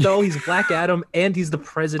Crypto, he's Black Adam, and he's the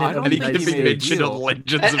president I of don't the and he think could United be made a States. mentioned deal. on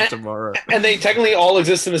Legends of Tomorrow. And they technically all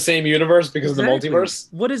exist in the same universe because of the Exactly. multiverse.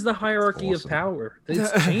 What is the hierarchy Awesome. of power?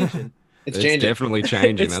 It's changing. It's It's changing. definitely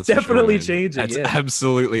changing. It's that's for sure, definitely man. changing, That's yeah.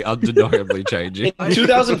 absolutely undeniably changing. In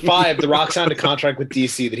 2005, The Rock signed a contract with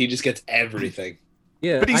DC that he just gets everything.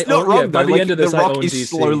 Yeah, But he's I not own- wrong. yeah, by though. the Like, end of the this, I Rock own is DC.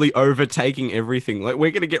 slowly overtaking everything. Like, we're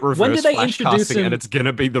gonna get reverse When did they flash introduce casting, and him- it's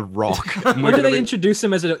gonna be the Rock. When did they introduce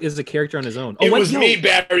him as a character on his own? It when, was me,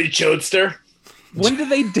 Barry Chodester. When did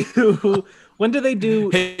they do? When did they do?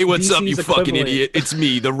 Hey, what's up, you DC's fucking equivalent? idiot? It's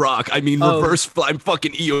me, the Rock. I mean, Oh. I'm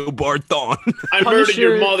fucking Eobard Thawne. I murdered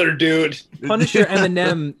your Punisher- mother, dude. Punisher,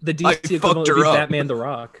 Eminem, the I DC equivalent fucked would be her up. Batman, the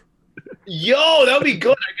Rock. Yo, that would be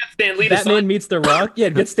good. I got Stan Lee to Batman sign. meets the Rock. Yeah,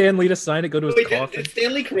 get Stan Lee to sign it. Go to his Wait, coffin. did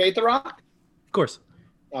Stan Lee create The Rock? Of course.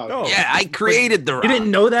 Oh, No. Yeah, I created the Rock. You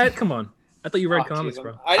didn't know that? Come on. I thought you read Oh, comics, geez,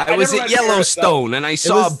 bro. I was never at read Ferris, Yellowstone and I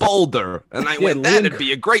saw was- a boulder and I Yeah, went, Liam- that'd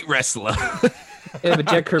be a great wrestler. Yeah, but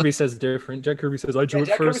Jack Kirby says different. Jack Kirby says I drew Yeah, it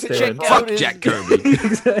Jack Kirby first. said Stan." check Fuck out Jack Kirby.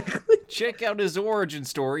 Exactly. Check out his origin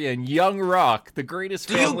story in Young Rock, the greatest.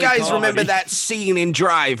 Do you family guys comedy. remember that scene in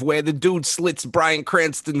Drive where the dude slits Bryan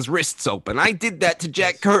Cranston's wrists open? I did that to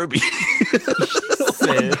Jack Kirby.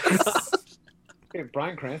 Okay,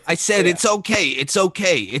 Bryan Cranston. I said, Yeah. it's okay. It's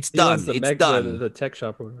okay. It's He done. owns the It's mech- done. The tech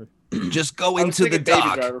shop or whatever. Just go I was into the thinking Baby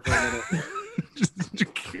dock. Driver for a minute.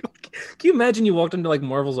 Can you imagine you walked into like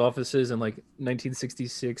Marvel's offices in like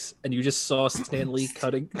 1966 and you just saw Stan Lee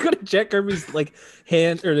cutting Jack Kirby's like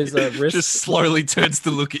hand or his wrist? Just slowly turns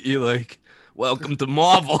to look at you like, welcome to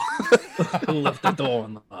Marvel. I left the door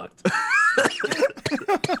unlocked.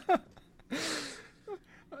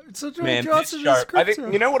 So Joe Man, Johnson this is show, I think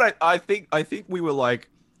crypto. you know what I think we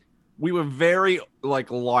were very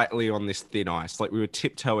like lightly on this thin ice, like we were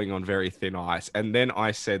tiptoeing on very thin ice, and then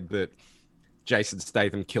I said that Jason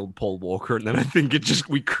Statham killed Paul Walker, and then I think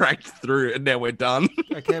we cracked through, and now we're done.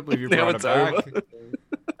 I can't believe you Now brought it it's back.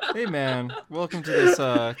 Hey man, welcome to this.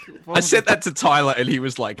 I said that to Tyler, and he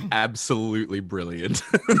was like, absolutely brilliant.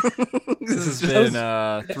 This has Just-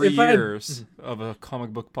 been 3 if I- years of a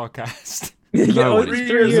comic book podcast. Yeah, No, oh, it's it's 3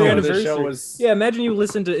 3 years year old. anniversary. This show was. Yeah, imagine you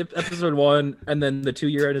listen to episode 1 and then the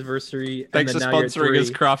 2-year anniversary. Thanks for and then now you're at sponsoring us,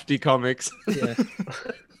 3. Crafty Comics. Yeah.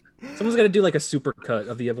 Someone's got to do like a super cut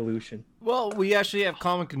of the evolution. Well, we actually have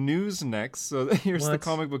comic news next, so here's the What?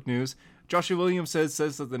 comic book news. Joshua Williams says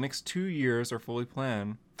that the next 2 years are fully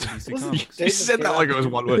planned for DC Comics. You said that like it was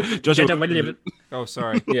one word. Joshua, Oh,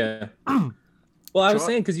 sorry. Yeah. Well, I was Jo-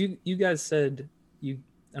 saying because you guys said you.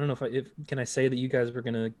 I don't know if can I say that you guys were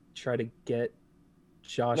gonna try to get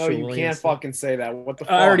Joshua No, you Williams. can't fucking say that. What the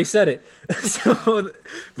fuck? I already said it. So,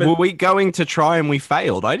 but, were we going to try and we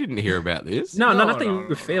failed? I didn't hear about this. no, No, not that no, you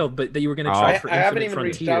no. failed, but that you were gonna Oh. try I, for I haven't Infinite even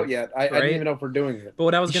reached Frontier. out yet. I right? didn't even know if we're doing it. But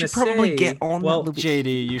what I was You gonna should probably say, get on well, that.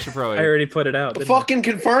 JD, you should probably. I already put it out. didn't I? Fucking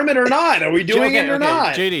confirm it or not? Are we doing it or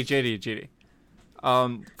not? JD.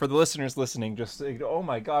 For the listeners listening, just oh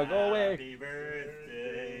my god, go away.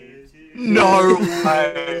 No,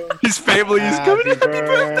 his family is coming. Happy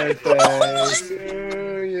Happy birthday!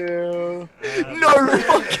 to you. No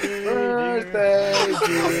fucking. Birthday,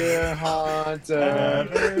 dear Hunter.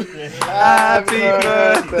 Happy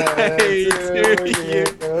birthday to you.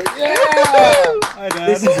 Yeah!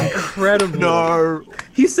 This is incredible. No,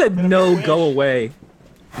 He said no, go away.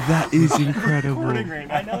 that is incredible.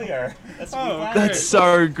 I know you are. That's oh, That's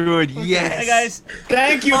so good. Yes. Hey guys,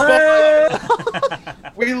 Thank you, bud.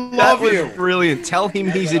 We That love was you. brilliant. Tell him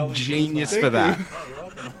he's a genius for that.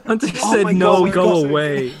 Hunter Oh said my no, God, go we got-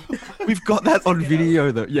 away. We've got that on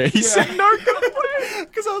video though. Yeah, he said no. Go away.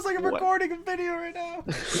 Because I was like, I'm recording a video right now.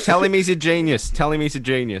 Tell him he's a genius. Tell him he's a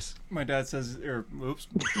genius. My dad says, or oops,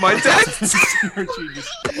 My dad. you're a genius.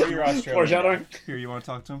 you're Australian. Foreshadowing. Here, you want to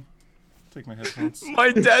talk to him? Take my headphones.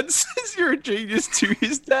 My dad says you're a genius to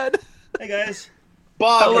his dad. Hey guys,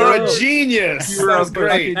 Bob, Hello. you're a genius. That's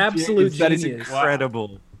great. Absolute That is genius.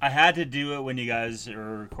 incredible. I had to do it when you guys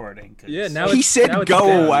are recording. 'cause Yeah, now He it's, said now it's go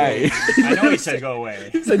down. away. I know he said go away.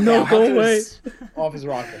 He said no, go away. Off his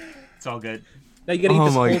rocker. It's all good. Now you gotta eat Oh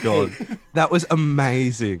this my whole god. cake. That was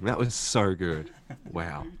amazing. That was so good.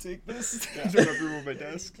 Wow. Take this. Don't remove my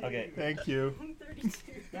desk. Okay. Thank you.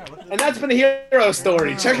 And that's been a hero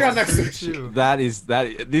story. Check it out next week.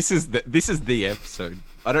 This is the episode.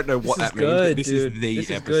 I don't know what This is that means, good, but this dude. is the This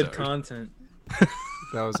is episode. good content.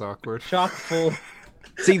 That was awkward. Chock full.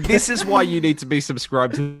 See, this is why you need to be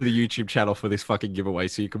subscribed to the YouTube channel for this fucking giveaway,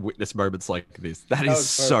 so you can witness moments like this. That is was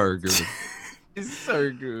so good. It's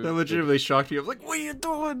so good. That legitimately shocked me. I was like, what are you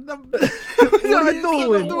doing? What are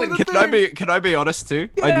you doing? Can I be honest too?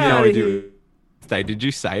 I Get had no outta idea. here. Did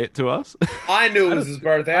you say it to us? I knew it was his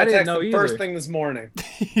birthday. I I didn't texted know him first either. thing this morning.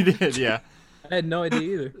 He did, yeah. I had no idea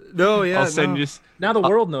either. No, yeah. I'll send no. you. Now the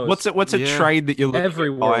world knows. What's a Yeah. trade that you're looking Every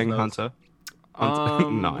at world buying, knows. Hunter?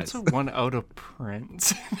 Nice. What's a one out of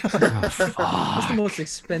print? Oh, What's the fuck. most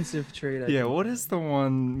expensive trade? Yeah, what is the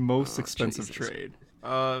one most Oh, expensive Jesus. trade?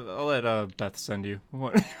 I'll let Beth send you.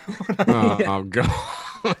 What? Oh god.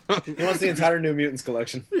 He wants the entire New Mutants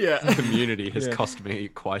collection. Yeah. Community has Yeah. cost me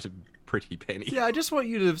quite a pretty penny. Yeah, I just want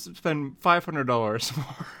you to spend $500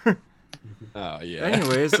 more. Oh yeah.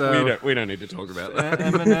 Anyways, we don't need to talk about that.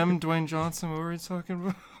 Eminem, Dwayne Johnson, what were we talking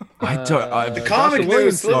about? I don't. I, Uh, the Comic Joshua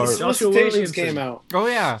news Williamson. Joshua solicitations Williamson. came out. Oh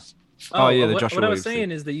yeah. Oh, yeah, the what, Joshua what I was Williamson.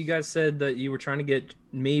 saying is that you guys said that you were trying to get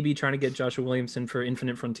Joshua Williamson for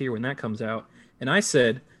Infinite Frontier when that comes out, and I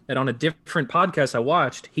said that on a different podcast I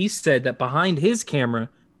watched, he said that behind his camera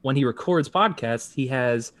when he records podcasts, he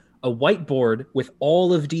has a whiteboard with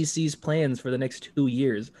all of DC's plans for the next 2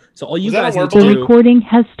 years. So all you Was that guys a need The to Blue. do. recording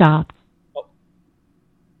has stopped.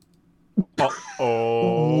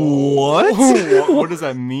 Oh. What? What does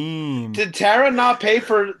that mean? Did Tara not pay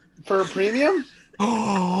for a premium?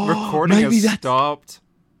 Recording Maybe has that's- stopped.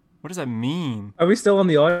 What does that mean? Are we still on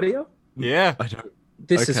the audio? Yeah. I don't.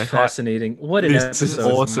 This Okay. is fascinating. What an This is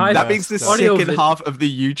episode. awesome. High- That means the audio second vid- half of the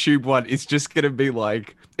YouTube one is just gonna be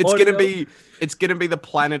like it's Audio- gonna be the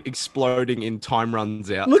planet exploding in time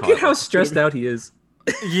runs out. Look kind at how of. stressed out he is.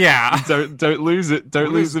 Yeah. Don't lose it. Don't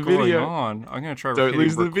What lose is the going video. on? I'm gonna try. Don't hitting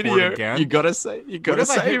lose the record video. again. You gotta say. You What gotta if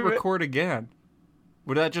I hit save it. record again?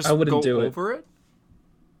 Would that just I wouldn't go do it. over it?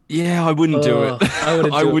 Yeah, I wouldn't do it. I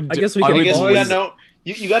wouldn't do it. I guess we I can I would guess pause. we lose- gotta know.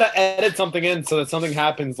 You gotta edit something in so that something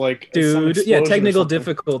happens like some Dude, yeah, explosion or technical something.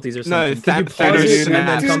 difficulties or No, something. Could you Thanos pause it and then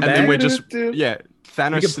snaps, come and then back? we're just Dude. yeah. We Thanos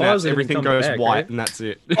can pause snaps, it and everything come goes back, white, right? and that's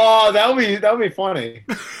it. Oh, that would be funny.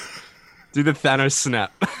 Do the Thanos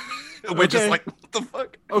snap. We're just Okay. like, what the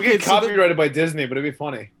fuck? Okay, Okay, so the- copyrighted by Disney, but it'd be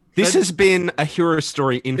funny. This has been a hero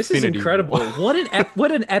story This infinity. is incredible. War.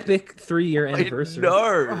 What an epic 3-year I anniversary.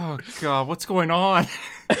 know. Oh god, what's going on?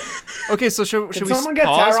 Okay, so should Can we someone get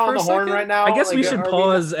pause Tara for on a the horn second? right now? I guess we Like, should are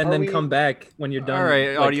pause and are then we- come back when you're done. All right,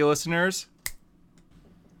 like- audio listeners.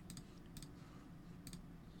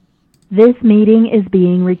 This meeting is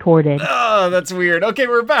being recorded. Oh, that's weird. Okay,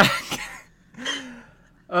 we're back.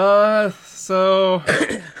 So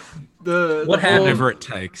the What the happened? Whatever it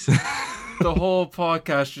takes. The whole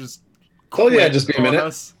podcast just Oh yeah, quit just be a on minute.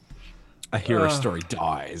 us. A hero Uh. story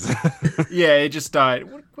dies. Yeah, it just died.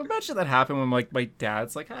 Imagine that happened when like my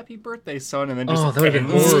dad's like, "Happy birthday, son," and then just Oh, that would've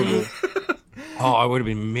been ends. horrible. Oh, I would have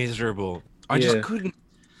been miserable. I Yeah. just couldn't.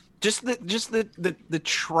 Just the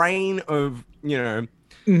train of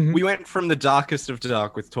Mhm. we went from the darkest of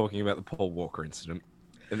dark with talking about the Paul Walker incident,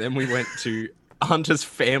 and then we went to Hunter's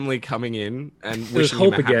family coming in and was wishing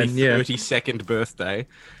hope him a happy again, yeah. 32nd birthday,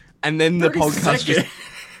 and then the podcast 32nd. just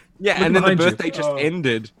yeah, Look and then the behind you. birthday just Oh.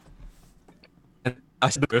 ended. And I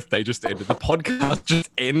said the birthday just ended. The podcast just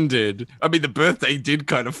ended. I mean, the birthday did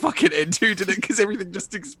kind of fucking end too, didn't it? Because everything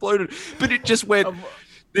just exploded. But it just went.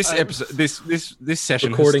 This episode, this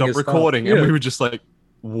session has Recording stopped has stopped. recording, and Yeah. we were just like,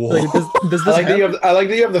 "What?" Like, does I this like that you happen? have. I like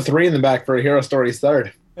that you have the 3 in the back for a hero story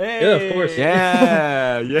start. Hey. Yeah, of course.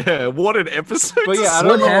 yeah. What an episode! But yeah, I What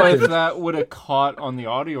don't know happened? if that would have caught on the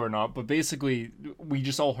audio or not. But basically, we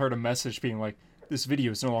just all heard a message being like, "This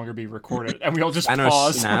video is no longer being recorded," and we all just Thanos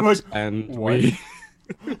paused. I'm like, snapped, and what?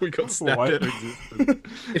 we got snapped What? out of existence.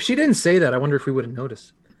 If she didn't say that, I wonder if we would have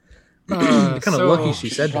noticed. Uh, Kind of lucky she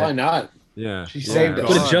said Probably that. not. Yeah, She saved God.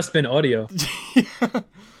 Would us. have just been audio.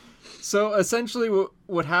 So essentially,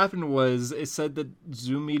 what happened was it said that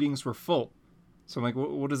Zoom meetings were full. So I'm like,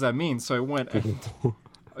 what does that mean? So I went, and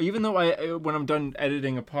even though when I'm done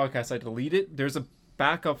editing a podcast, I delete it. There's a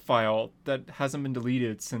backup file that hasn't been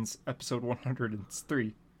deleted since episode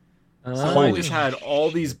 103. So I Oh, just had all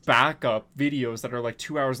these backup videos that are like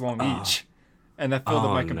 2 hours long each, and that filled up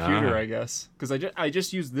Oh, my computer, no. I guess, because I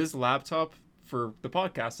just used this laptop for the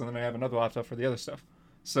podcast, and then I have another laptop for the other stuff.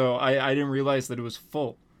 So I didn't realize that it was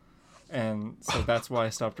full, and so that's why I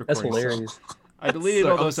stopped that's recording. So hilarious. I deleted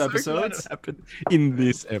all those I'm so glad episodes. it happened in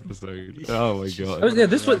this episode. Oh my god! Yeah,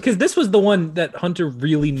 this was the one that Hunter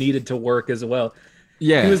really needed to work as well.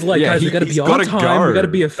 Yeah, He was like, guys, we got to he's be on gotta time. We go. got to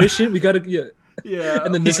be efficient. We got to yeah. Yeah,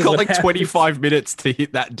 And then He's this is got what like happened. 25 minutes to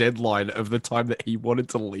hit that deadline of the time that he wanted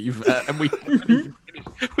to leave at, and we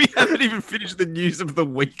haven't even finished the news of the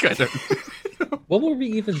week. I don't. What were we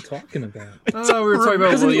even talking about? we were talking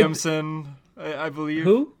about Doesn't he- Williamson, I believe.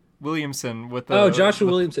 Who? Williamson with the. Oh, Joshua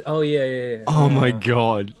Williamson. Oh yeah. Oh my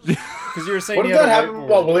god. Because you were saying What he if had that a happened whiteboard.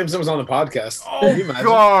 while Williamson was on the podcast? Oh Can you imagine?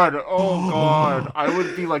 god! Oh god! I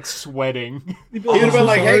would be like sweating. He would have been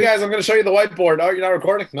like, "Hey guys, I'm going to show you the whiteboard." Oh, you're not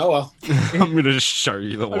recording? No, well. I'm gonna show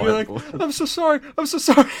you the I'd be like, whiteboard. I'm so sorry.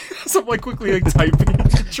 So I'm like quickly like typing,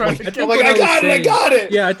 trying to I'm get. like, what I I was got it, I saying. got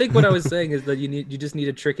it. Yeah, I think what I was saying is that you just need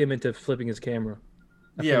to trick him into flipping his camera.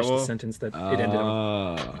 I Yeah, finished well- the sentence that it ended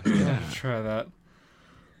on. Yeah. Try that.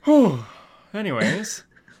 Whew. Anyways,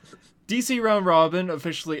 DC Round Robin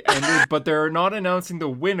officially ended, but they're not announcing the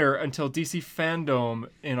winner until DC Fandom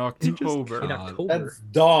in October. In October. That's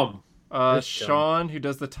dumb. That's Sean, who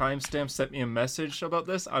does the timestamp, sent me a message about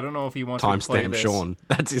this. I don't know if he wants me to play Timestamp this. Sean.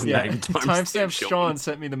 That's his Yeah, name. timestamp Sean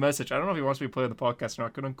sent me the message. I don't know if he wants me to play on the podcast or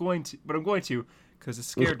not, but I'm going to because it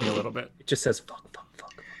scared me a little bit. It just says fuck.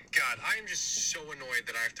 God, I'm just so annoyed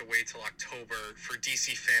that I have to wait till October for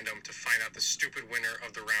DC Fandom to find out the stupid winner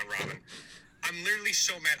of the round robin. I'm literally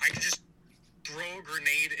so mad. I could just throw a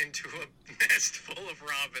grenade into a nest full of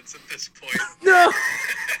robins at this point. No.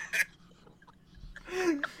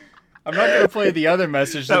 I'm not going to play the other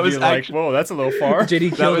message That that was be like, actu- whoa, that's a little far. JD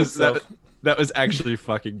That killed was himself. that was actually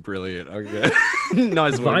fucking brilliant. Okay.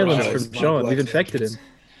 Nice work, Violence Sean. from Sean. We've infected him.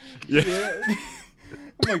 Yeah.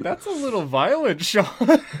 I'm like, that's a little violent, Sean.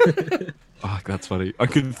 Oh, that's funny. I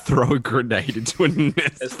could throw a grenade into a nest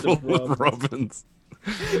Nest full of of robins.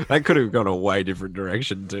 That could have gone a way different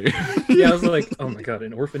direction too. Yeah, I was like, oh my god,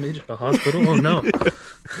 an orphanage, a hospital. Oh no.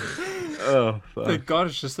 Oh, fuck. Thank God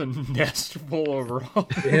it's just a nest full of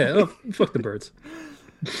robins. Yeah. Oh, fuck the birds.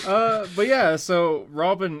 But yeah, so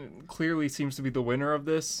Robin clearly seems to be the winner of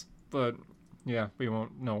this, but yeah, we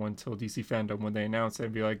won't know until DC Fandom when they announce it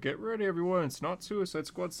and be like, get ready everyone, it's not Suicide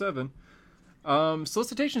Squad 7.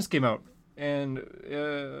 Solicitations came out, and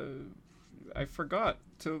I forgot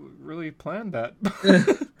to really plan that.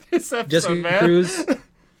 This episode, Jessica man. Cruz.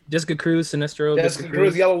 Jessica Cruz, Sinestro. Jessica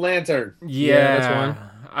Cruz, Yellow Lantern. Yeah, that's one.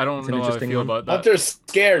 I don't It's an know how I interesting feel one. about that. Hunter's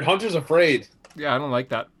scared. Hunter's afraid. Yeah, I don't like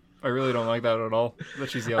that. I really don't like that at all. That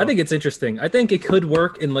she's yellow. I think it's interesting. I think it could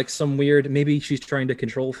work in like some weird. Maybe she's trying to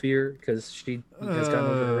control fear because she has gotten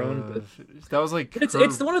over her own. But that was like it's her-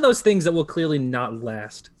 it's one of those things that will clearly not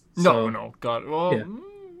last. no, So, no, God. Well, Yeah.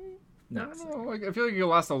 No. I don't know. Like, I feel like you'll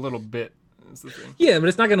last a little bit. Is the thing. Yeah, but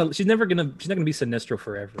it's not gonna. She's not gonna be Sinestro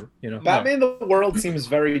forever. You know. Batman the World seems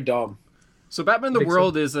very dumb. So Batman the Think so.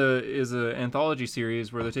 World is a anthology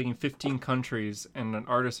series where they're taking 15 countries and an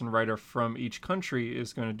artist and writer from each country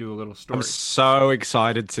is going to do a little story. I'm so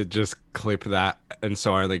excited to just clip that, and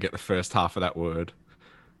so I only get the first half of that word.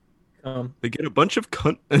 They get a bunch of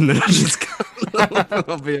cunt, and then I just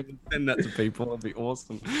I'll be able to send that to people. It'll be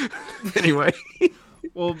awesome. Anyway,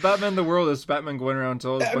 Well, Batman the World is Batman going around to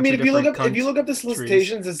all this I bunch mean, of if you look different up the countries.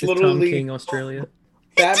 solicitations, it's Is Tom literally King Australia.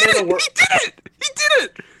 Batman the he World. did it. He did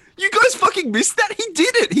it. You guys fucking missed that. He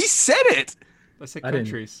did it. He said it. I say I didn't-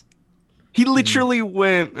 countries. He literally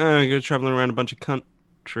went, go traveling around a bunch of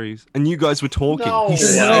countries, and you guys were talking. No he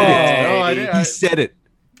said way. it. No, I didn't. He said it.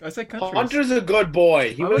 I said countries. Hunter's a good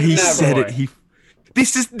boy. He would He never. said boy. it.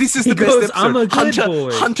 This is He the goes, best episode. "I'm a good Hunter,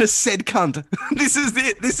 boy." Hunter said cunt. This is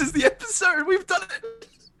the episode. We've done it.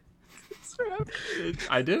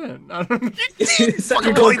 I didn't. I don't know. You're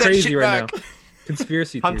Fucking going play that crazy shit right back. now.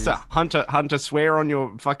 Conspiracy theories. Hunter, swear on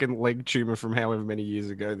your fucking leg tumor from however many years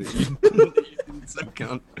ago that you, that you didn't say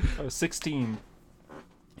cunt. I was 16.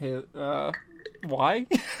 Hey, why?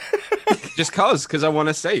 Just because I want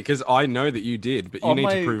to say, because I know that you did, but you On need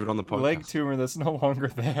my to prove it on the podcast. leg tumor that's no longer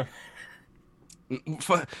there.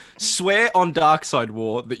 Swear on Darkseid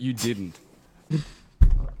War that you didn't.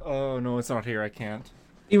 Oh no, it's not here. I can't.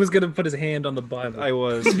 He was gonna put his hand on the Bible. I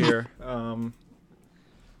was here.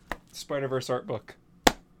 Spider-Verse art book.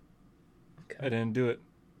 I didn't do it.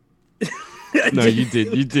 No, you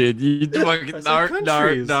did. You did. You fucking I said no.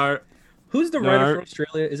 countries. Who's the writer No. from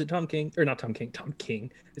Australia? Is it Tom King or not Tom King? Tom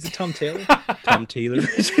King. Is it Tom Taylor? Tom Taylor.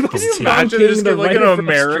 Can you Tom imagine King, just the get like an writer from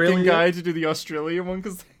American Australia? guy to do the Australian one?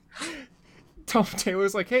 Because Tom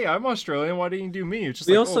Taylor's like, hey, I'm Australian. Why didn't you do me? It's just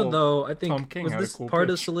We like, also oh. though I think Tom King was had a this cool part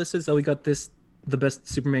of pitch. solicits that we got the best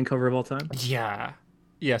Superman cover of all time. Yeah.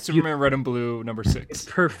 Yeah, Superman Red and Blue, number 6.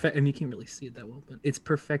 Perfect. I mean, you can't really see it that well, but it's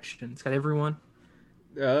perfection. It's got everyone.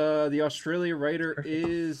 The Australia writer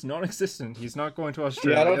is non-existent. He's not going to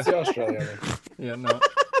Australia. Yeah, I don't see Australia. Yeah, no.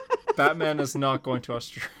 Batman is not going to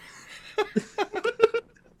Australia.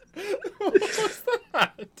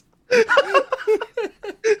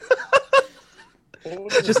 What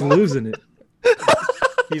was that? Just losing it.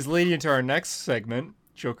 He's leading into our next segment,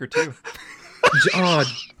 Joker 2. Oh,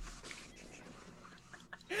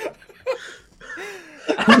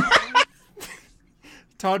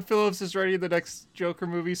 Todd Phillips is writing the next Joker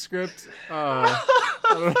movie script. I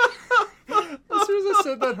don't know. As soon as I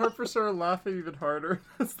said that, Harper started laughing even harder.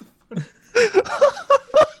 That's the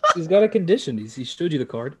He's got a condition. He showed you the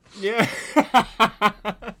card. Yeah. I'm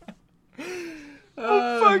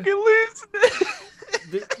fucking losing it.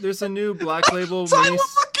 There's a new Black Label Tyler, mini.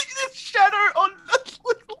 look at the shadow on.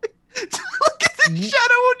 Look at the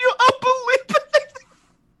shadow on your upper lip.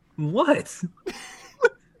 What?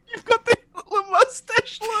 You've got the little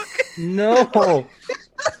mustache look. No.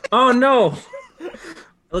 Oh no. I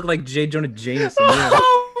look like J. Jonah Jameson. Yeah.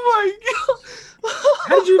 Oh my god.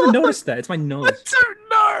 How did you even notice that? It's my I nose. don't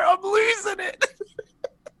know. I'm losing it.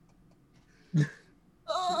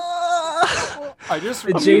 I just.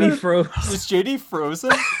 JD froze. Is JD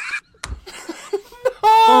frozen?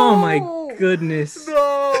 Oh my goodness.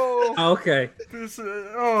 No. Okay. This,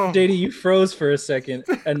 oh. JD, you froze for a second,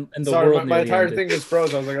 and the Sorry, world my nearly entire ended. thing just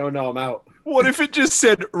froze. I was like, oh no, I'm out. What if it just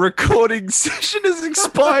said recording session is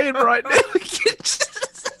expired right now?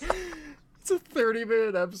 It's a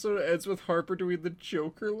 30-minute episode. It ends with Harper doing the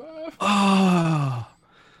Joker laugh. Oh,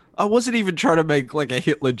 I wasn't even trying to make like a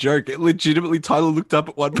Hitler joke. It legitimately, Tyler looked up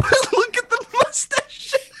at one point. Look at the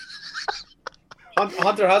mustache.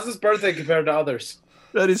 Hunter, how's this birthday compared to others?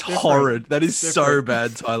 That is Different. horrid. That is It's so different.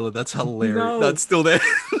 bad, Tyler. That's hilarious. No. That's still there.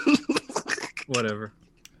 Whatever.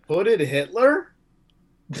 Hooded Hitler?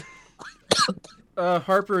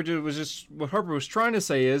 Harper was just what Harper was trying to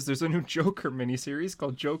say is there's a new Joker miniseries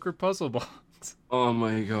called Joker Puzzle Bonds. Oh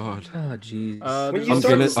my god. Oh jeez. When There's you I'm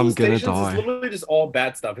start gonna- with I'm gonna Stations, die. It's literally just all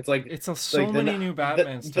bad stuff. It's like it's so like many new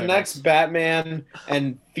Batman the next Batman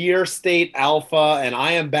and Fear State Alpha and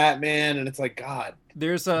I Am Batman, and it's like, God,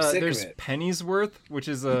 There's I'm sick of there's it. Pennyworth, which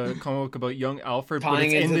is a comic book about young Alfred, but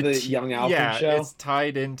Tying it's in into the t- young Alfred yeah, show? it's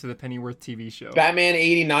tied into the Pennyworth TV show. Batman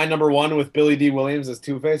 89 #1 with Billy D. Williams as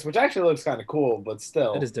Two-Face, which actually looks kind of cool, but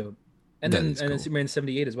still. That is dope. And That then is and then cool. Superman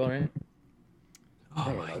 78 as well, right?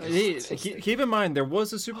 Oh my god. Hey, keep in mind there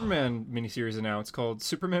was a Superman miniseries announced called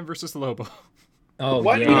Superman versus Lobo. Oh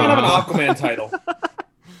Why do yeah. you even have an Aquaman title?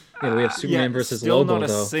 Yeah, we have Superman versus still Lobo not a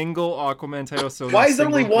though. single Aquaman title. So Why there's is there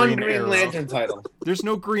only single one Green Arrow. Lantern title? There's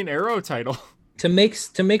no Green Arrow title. To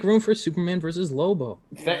make room for Superman versus Lobo.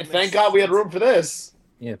 Thank God we had room for this.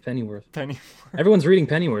 Yeah, Pennyworth. Penny. Everyone's reading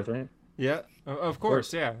Pennyworth, right? Yeah, of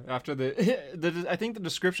course. Yeah, after the I think the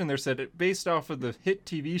description there said it based off of the hit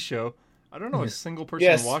TV show. I don't know a single person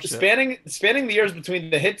Yes, watched it. spanning the years between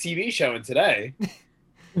the hit TV show and today.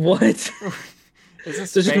 What? Isn't So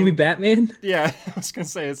it's just gonna be Spain- Batman? Yeah, I was gonna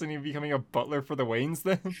say, isn't he becoming a butler for the Waynes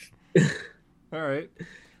then? All right.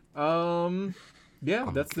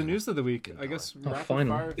 Yeah, that's the news of the week. I guess. Oh, rapid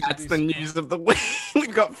finally. fire to That's these- the news of the week.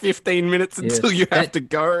 We've got 15 minutes Yes, until you have that- to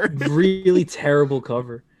go. Really terrible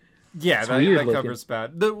cover. Yeah, It's that weird looking. cover's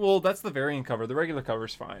bad. Well, that's the variant cover. The regular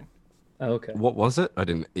cover's fine. Oh, okay. What was it? I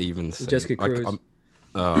didn't even see. Jessica Like, Cruz.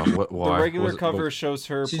 why? The regular Was it- cover shows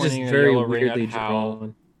her She's just pointing a very yellow ring weirdly at Hal,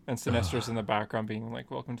 drawn. and Sinestro's in the background being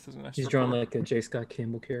like, "Welcome to the Sinestro." She's drawn Court." like a J. Scott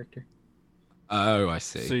Campbell character. Oh, I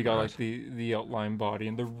see. So you got Right. like the outline body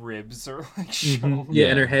and the ribs are like Mhm. shown. Yeah, Yeah,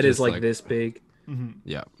 and her head is just like like- this big. Mhm.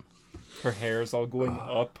 Yeah. Her hair's all going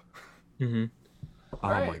up. hmm Oh All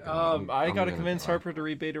my right, god. I I'm gotta gonna convince die. Harper to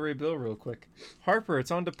read Beta Ray Bill real quick. Harper, it's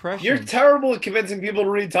on depression. You're terrible at convincing people to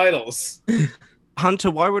read titles. Hunter,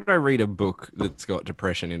 why would I read a book that's got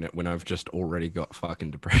depression in it when I've just already got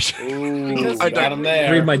fucking depression? Ooh, Because I I got don't- him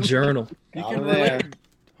there. Read my journal. You Out can there. relate.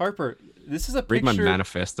 Harper, this is a Read my picture.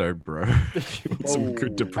 manifesto, bro. If you want some Oh.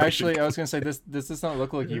 good depression. Actually, I was gonna say this does not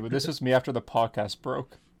look like you, but this was me after the podcast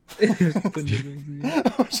broke. Is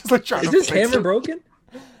I was just like trying to this fix hammer it. broken?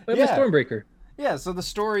 What Yeah. about Stormbreaker? Yeah, so the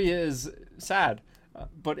story is sad,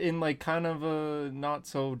 but in like kind of a not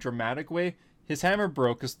so dramatic way. His hammer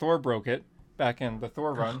broke because Thor broke it back in the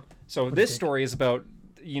Thor run. So this story is about,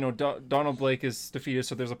 Donald Blake is defeated,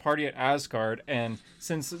 so there's a party at Asgard, and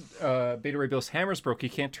since Beta Ray Bill's hammer's broke, he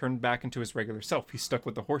can't turn back into his regular self. He's stuck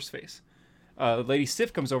with the horse face. Lady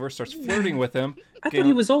Sif comes over, starts flirting with him. I thought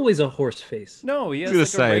he was always a horse face. No, he I has was gonna like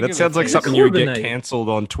a say that regular sounds like face. something you would get Corbinite. cancelled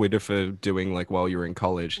on Twitter for doing like while you were in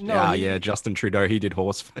college. No, Yeah, Justin Trudeau, he did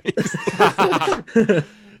horse face.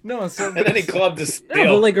 No, so And then he clubbed his Yeah, but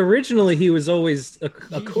steel. like originally he was always a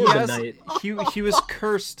he Corbinite. he was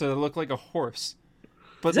cursed to look like a horse.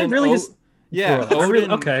 But Is that then really O- his? Yeah, Bro, I really-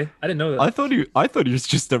 Odin- okay, I didn't know that. I thought he was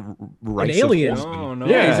just a race alien. of horsemen. No, no.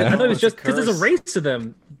 yeah, Yeah. I thought it was It's a just because there's a curse. race to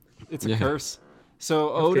them. It's a Yeah. curse. So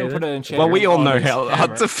Odin then. put an enchantment. Well, we all on know his how hammer.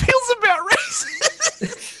 Hunter feels about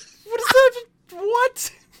race. What is that?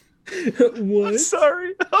 What? What? I'm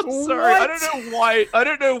sorry. I'm sorry. I don't know why. I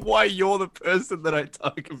don't know why you're the person that I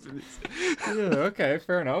target for this. Yeah, okay,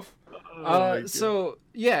 fair enough. So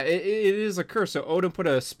yeah, it is a curse. So Odin put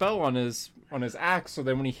a spell on his axe, so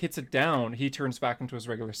then when he hits it down, he turns back into his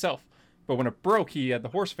regular self. But when it broke, he had the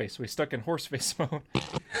horse face, so he's stuck in horse face mode.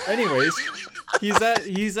 Anyways, he's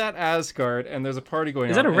at Asgard, and there's a party going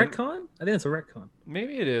on. Is that a and- retcon? I think it's a retcon.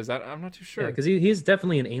 Maybe it is. I'm not too sure. Yeah, because he's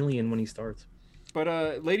definitely an alien when he starts.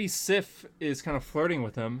 But Lady Sif is kind of flirting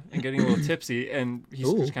with him and getting a little tipsy, and he's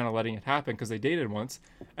Ooh. just kind of letting it happen because they dated once.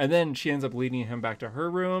 And then she ends up leading him back to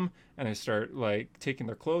her room, and they start like taking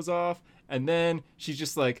their clothes off. And then she's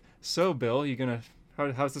just like, "So, Bill,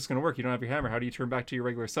 how's this gonna work? You don't have your hammer. How do you turn back to your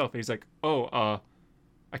regular self?" And he's like, "Oh,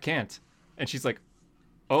 I can't." And she's like,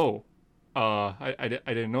 "Oh, I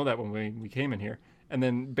didn't know that when we came in here." And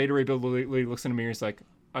then Beta Ray Bill looks in the mirror. He's like,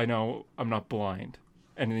 "I know, I'm not blind."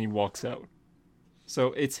 And then he walks out.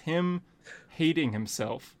 So it's him hating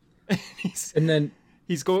himself. And then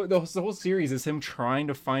the whole series is him trying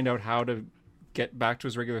to find out how to get back to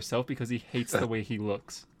his regular self because he hates the way he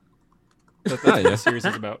looks. That's what the series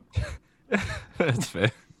is about. That's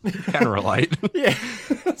fair. Can relate. Yeah.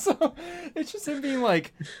 So it's just him being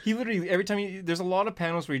like, he literally, every time there's a lot of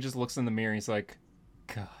panels where he just looks in the mirror, he's like,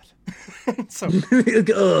 God. So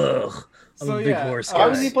ugh, I'm So, a big yeah, horse. Why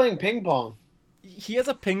was guy. he playing ping pong? he has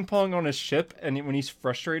a ping pong on his ship, and when he's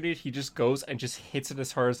frustrated, he just goes and just hits it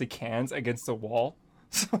as hard as he can against the wall.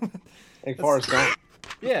 So, Like Forrest Gump.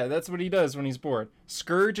 yeah, that's what he does when he's bored.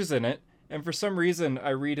 Scourge is in it, and for some reason, I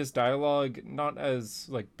read his dialogue not as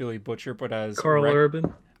like Billy Butcher, but as Carl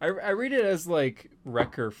Urban. I read it as like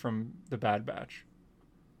Wrecker from The Bad Batch,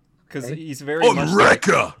 because Okay. he's very much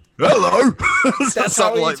Wrecker! Hello! that's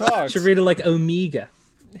how he talks. Should read it like Omega.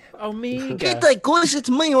 Omega. guys, it's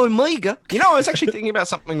me, Omega. You know, I was actually thinking about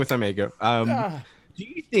something with Omega. Ah, Do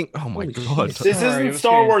you think? Oh my Holy god! shit. This Sorry, it isn't was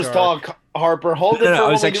Star getting Wars dark. talk, Harper. Hold it No, for I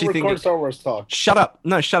when was we actually record thinking- Star Wars talk. Shut up!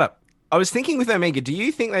 No, shut up. I was thinking with Omega. Do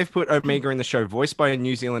you think they've put Omega in the show voiced by a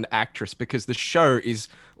New Zealand actress because the show is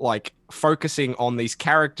like focusing on these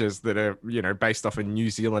characters that are, you know, based off a New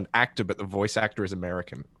Zealand actor, but the voice actor is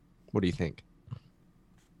American? What do you think?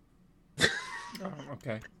 oh,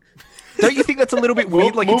 okay. Don't you think that's a little bit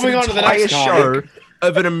weird? Like, it's an Moving on to the entire next show comic.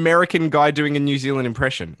 of an American guy doing a New Zealand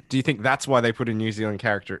impression. Do you think that's why they put a New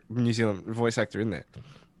Zealand voice actor in there?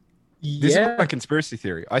 This is Yeah, my conspiracy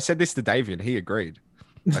theory. I said this to Davey and he agreed.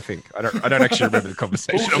 I think I don't actually remember the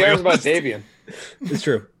conversation. Who I'll be cares about honest. Davian? it's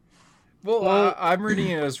true. Well, I'm reading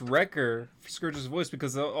it as Wrecker, Scourge's voice,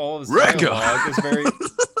 because all of his Wrecker! dialogue is very.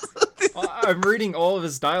 I'm reading all of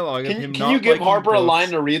his dialogue of him Can not you give liking Harper a books. line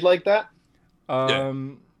to read like that?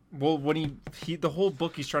 Well, when he the whole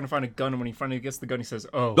book he's trying to find a gun, and when he finally gets the gun, he says,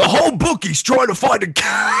 "Oh." The whole book he's trying to find a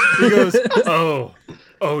guy. He goes,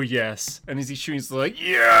 "Oh, yes," and as he's shooting, he's like,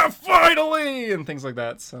 "Yeah, finally," and things like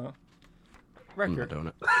that. So, I'm Wrecker. not doing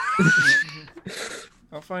it.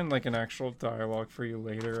 I'll find like an actual dialogue for you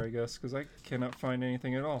later, I guess, because I cannot find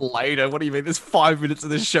anything at all. Later. What do you mean? There's 5 minutes of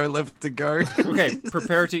this show left to go. Okay,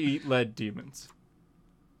 prepare to eat lead demons.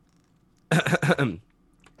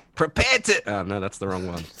 Prepare to. Oh no, that's the wrong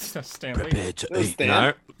one. Stanley. Prepare to There's eat.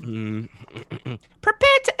 Stan. No.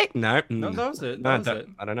 Prepare to eat. No. No, that was it. No, That was it.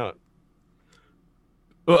 I don't know it.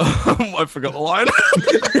 I forgot the line.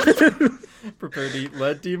 Prepare to eat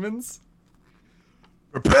lead demons.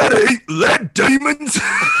 Prepare to eat lead demons.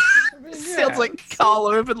 Yeah. Sounds like Carl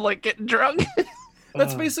Urban, like getting drunk.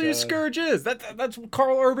 That's Oh, basically who God. Scourge is. That's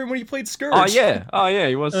Carl Urban when he played Scourge. Oh yeah,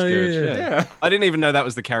 he was Oh, Scourge. yeah. Yeah. Yeah. I didn't even know that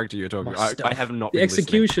was the character you were talking My about. I stuff. have not The been listening.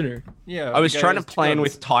 executioner. Yeah. I was the guy trying to with two plan guns.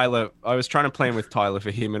 with Tyler. I was trying to plan with Tyler for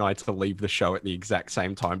him and I to leave the show at the exact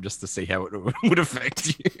same time just to see how it would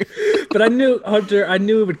affect you. But I knew Hunter. I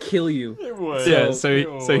knew it would kill you. It would. Yeah, so he It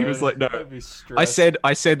was would. like, no. I'd be I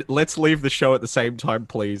stressed. said, let's leave the show at the same time,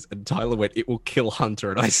 please. And Tyler went, it will kill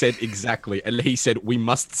Hunter. And I said, exactly. And he said, we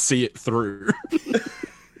must see it through.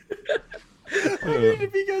 I mean,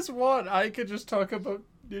 if you guys want, I could just talk about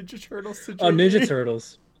Ninja Turtles to Oh, Ninja JD.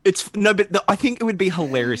 Turtles. I think it would be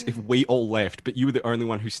hilarious if we all left, but you were the only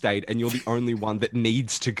one who stayed, and you're the only one that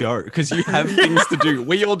needs to go because you have things to do.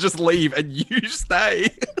 We all just leave and you stay.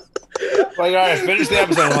 Like, all right, finish the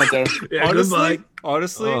episode, Hunter. Yeah,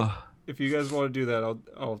 Honestly, Oh. if you guys want to do that,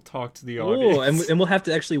 I'll talk to the audience. Oh, and we'll have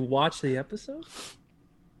to actually watch the episode.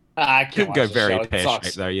 I Could can't go watch the very show. It pear sucks.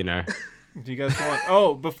 shaped though, you know. Do you guys want?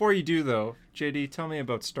 Oh, before you do though, JD, tell me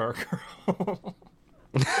about Stargirl.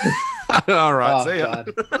 All right, Oh, see ya.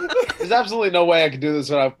 God. There's absolutely no way I could do this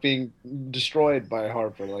without being destroyed by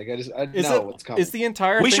Harper. Like, I know what's coming. Is the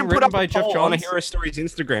entire We thing should put written up by a Jeff poll on a Johns? Hero Stories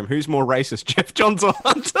Instagram. Who's more racist, Jeff Johns or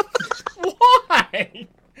Hunter? Why?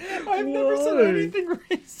 I've never said Why? anything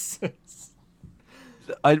racist.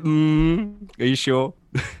 Are you sure?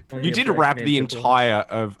 Only You a did Breck rap made the people- entire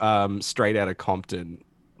of Straight Outta Compton,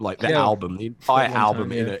 like the Yeah. album, the entire That one album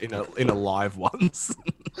time, in a live once.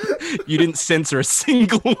 You didn't censor a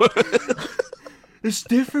single word. It's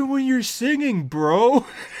different when you're singing, bro.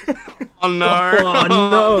 Oh no! Oh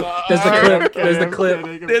no! There's the clip. There's the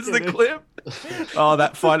clip. There's the clip. Oh,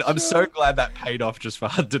 that fun! I'm so glad that paid off just for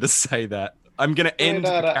Hunter to say that. I'm gonna end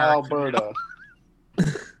Straight the outta character Alberta.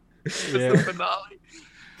 with the finale.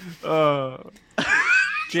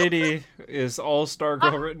 JD, is All Star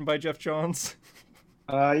Girl written by Jeff Johns?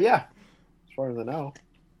 Yeah, as far as I know.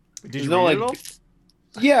 Did There's you no, read like, it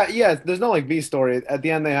all? Yeah. There's no like B story. At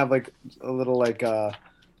the end, they have like a little like a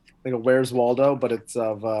Where's Waldo, but it's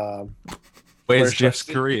of Where's Where's Jeff's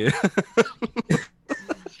Shusty? career?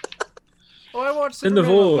 Oh, I watched In the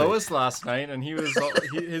Superman and Void. Lois last night, and he was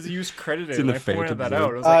he was credited. It's in and the I pointed Phantom that Zone.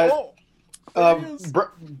 out. I was like, oh, there he is.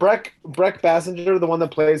 Breck Bassinger, the one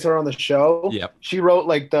that plays her on the show. Yep. She wrote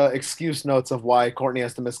like the excuse notes of why Courtney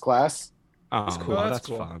has to miss class. Oh, cool. That's that's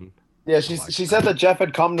cool. fun. Yeah, I like she that. said that Jeff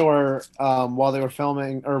had come to her while they were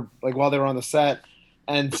filming or like while they were on the set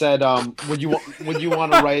and said, would you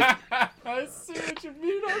want to write? I see what you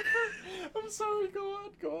mean. I'm sorry. Go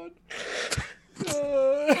on.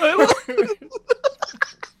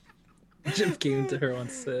 Jeff came to her on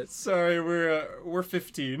set. Sorry, we're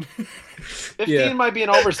 15. 15 Yeah. might be an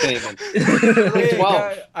overstatement. Hey,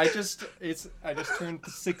 12. I just turned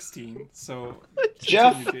 16, so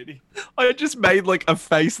Jeff- continue, JD. I just made like a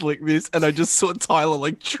face like this, and I just saw Tyler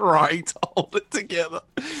like trying to hold it together.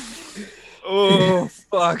 Oh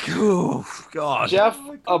fuck! Oh god! Jeff Oh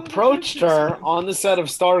my God, approached that makes her sense. on the set of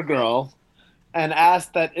Stargirl and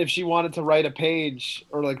asked that if she wanted to write a page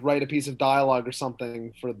or like write a piece of dialogue or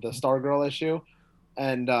something for the Stargirl issue.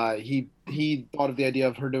 And he thought of the idea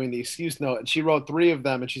of her doing the excuse note, and she wrote 3 of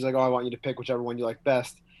them, and she's like, "Oh, I want you to pick whichever one you like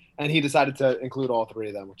best." And he decided to include all 3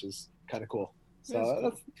 of them, which is kind of cool. So That's cool.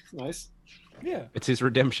 that's nice. Yeah. It's his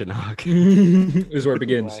redemption arc. is where it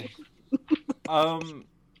begins. Anyway.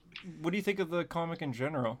 What do you think of the comic in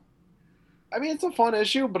general? I mean, it's a fun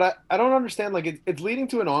issue, but I don't understand. Like, it's leading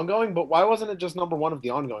to an ongoing, but why wasn't it just number 1 of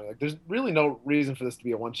the ongoing? Like, there's really no reason for this to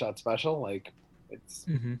be a one-shot special. Like, it's.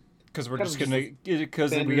 Mm-hmm. Because we're Kind just of gonna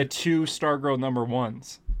because we standard- get 2 Stargirl number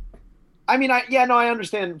 1s. I mean, I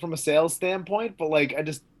understand from a sales standpoint, but like,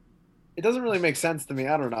 it doesn't really make sense to me.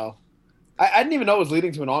 I don't know. I didn't even know it was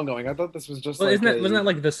leading to an ongoing. I thought this was just. Well, like wasn't that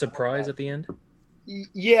like the surprise at the end?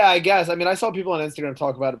 Yeah, I guess. I mean, I saw people on Instagram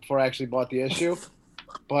talk about it before I actually bought the issue,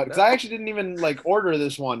 but because I actually didn't even like order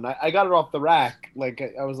this one, I got it off the rack. Like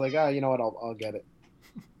I was like, you know what, I'll get it.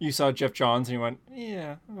 You saw Jeff Johns and you went,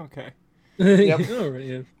 yeah, okay. Yep. Oh, right,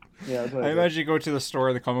 yeah. Yeah, that's what I I did. imagine you go to the store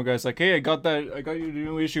and the comic guy's like, hey, I got you the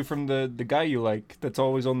new issue from the guy you like that's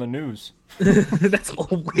always on the news. That's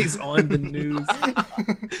always on the news.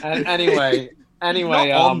 Anyway,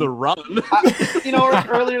 Not on the run.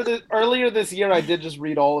 earlier this year, I did just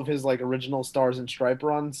read all of his like original Stars and Stripe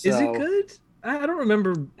runs. So Is it good? I don't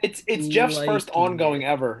remember. It's Jeff's first liking ongoing it.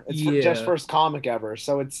 ever. It's Yeah. Jeff's first comic ever.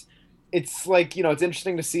 So it's like, it's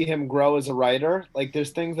interesting to see him grow as a writer. Like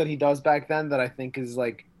there's things that he does back then that I think is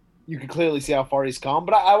like you can clearly see how far he's come.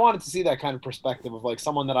 But I wanted to see that kind of perspective of like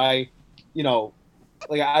someone that I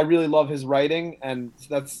really love his writing, and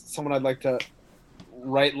that's someone I'd like to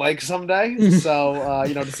write like someday. So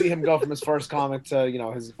to see him go from his first comic to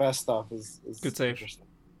his best stuff is Good save. interesting.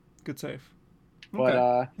 Good save.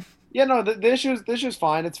 But the issue's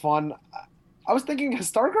fine. It's fun. I was thinking, has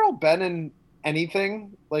Stargirl been in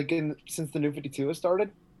anything like since the New 52 has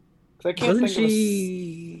started? Because I can't Wasn't think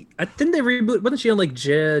she? Didn't they reboot? Wasn't she on like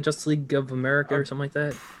Justice League of America or something like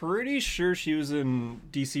that? Pretty sure she was in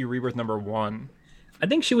DC Rebirth number 1. I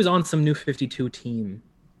think she was on some New 52 team.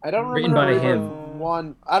 I don't written remember by him.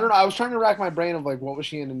 one. I don't know. I was trying to rack my brain of like what was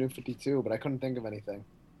she in the New 52, but I couldn't think of anything.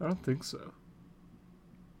 I don't think so.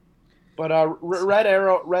 But Red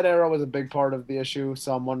Arrow was a big part of the issue,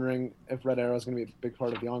 so I'm wondering if Red Arrow is going to be a big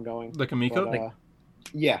part of the ongoing. Like Amiko? But,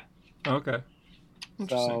 yeah. Okay.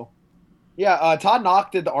 Interesting. So, yeah, Todd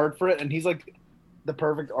Knock did the art for it, and he's like the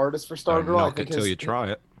perfect artist for Stargirl. I Knock think it till you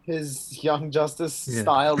try it. his Young Justice Yeah.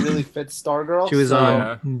 style really fits Stargirl. She was so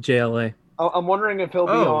on JLA. I'm wondering if he'll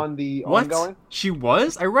be Oh, on the What? ongoing. She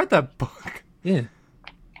was? I read that book. Yeah.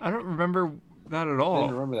 I don't remember that at I didn't all.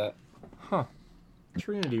 remember that. Huh.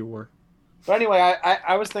 Trinity War. But anyway,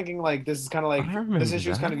 I was thinking like this is kind of like I remember this issue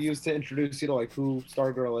is that. kind of used to introduce you to like who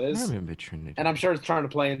Stargirl I is, remember Trinity. and I'm sure it's trying to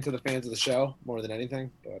play into the fans of the show more than anything.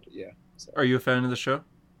 But yeah, so. Are you a fan of the show?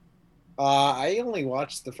 I only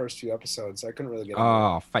watched the first few episodes. So I couldn't really get into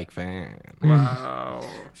Oh, fake fan. Wow.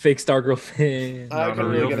 Fake Stargirl fan. I Not a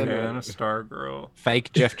couldn't real really get into fan it. of Stargirl.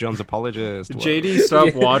 Fake Jeff Johns apologist. JD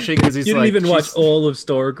stopped watching because he's You didn't like, even watch she's- all of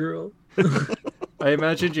Stargirl. I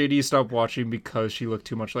imagine JD stopped watching because she looked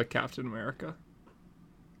too much like Captain America.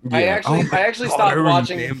 I actually stopped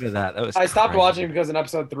watching. Remember that. That was I stopped crazy. watching because in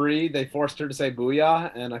episode 3 they forced her to say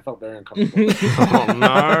 "booyah," and I felt very uncomfortable. Oh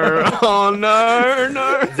no! Oh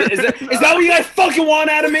no! is that what you guys fucking want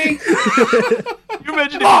out of me? Can you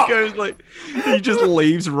imagine if he goes like, he just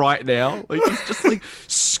leaves right now, like he's just like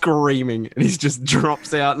screaming, and he just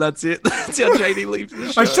drops out. And that's it. That's how JD leaves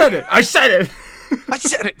the show. I said it. I said it. I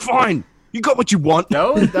said it. Fine. You got what you want.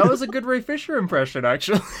 No, that was a good Ray Fisher impression,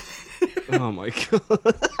 actually. Oh my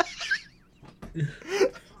god.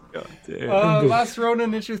 God damn. Last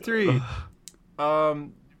Ronin issue 3.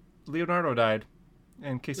 Leonardo died,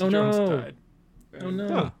 and Casey Oh, Jones no. died. Oh no.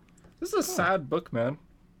 Yeah. This is a sad book, man.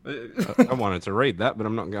 I wanted to read that, but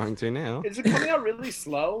I'm not going to now. Is it coming out really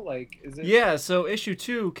slow? Like, is it? Yeah, so issue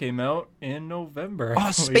 2 came out in November. I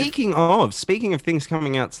Oh, believe. speaking of things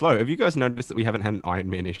coming out slow, have you guys noticed that we haven't had an Iron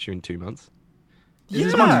Man issue in 2 months? Yeah,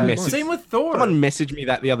 Someone messaged- same with Thor. Someone messaged me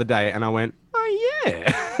that the other day, and I went, "Oh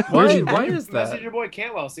yeah." Why is that? Message your boy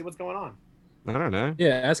Cantwell. See what's going on. I don't know.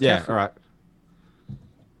 Yeah, ask Yeah, Kefu. all right.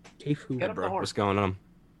 Kefu. Get up the Bro, horn. what's going on?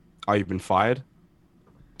 Oh, you've been fired?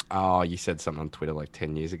 Oh, you said something on Twitter like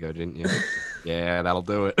 10 years ago, didn't you? Yeah, that'll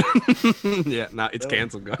do it. Yeah, no, it's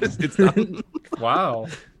cancelled, guys. It's done. Wow.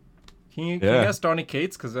 Can you Yeah. guess Donny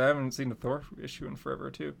Cates? Because I haven't seen the Thor issue in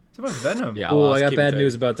forever, too. It's about Venom. Yeah, Oh, I'll I ask got him bad to-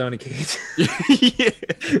 news about Donny Cates.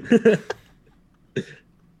 Yeah.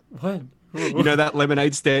 What? You know that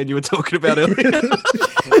lemonade stand you were talking about earlier?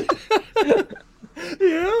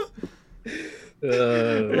 Yeah?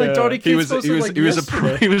 Like Donny Cates he was posted, like,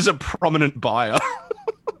 yesterday. he was a prominent buyer.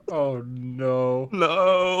 Oh, no.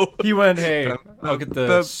 No. He went, hey, I'll get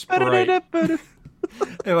the Sprite.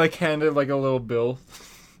 And, like, handed, like, a little bill.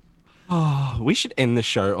 Oh, we should end the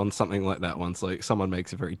show on something like that once. Like someone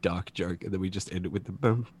makes a very dark joke, and then we just end it with the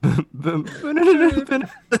boom, boom, boom.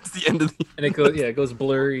 That's the end of the. And it goes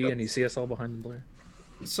blurry, and you see us all behind the blur.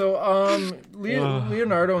 So,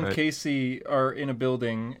 Leonardo and right. Casey are in a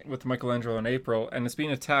building with Michelangelo and April, and it's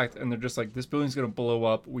being attacked, and they're just like, this building's gonna blow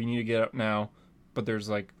up, we need to get out now. But there's,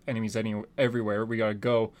 like, enemies everywhere, we gotta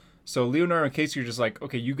go. So Leonardo and Casey are just like,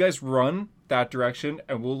 okay, you guys run that direction,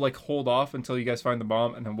 and we'll, like, hold off until you guys find the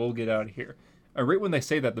bomb, and then we'll get out of here. And right when they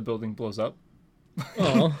say that, the building blows up.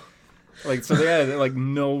 Oh, Like, so they had, like,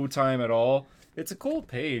 no time at all. It's a cool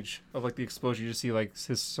page of, like, the explosion. You just see, like,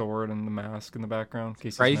 his sword and the mask in the background.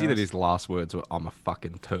 Casey's Crazy that mask. his last words were "I'm a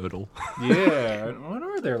fucking turtle." Yeah. What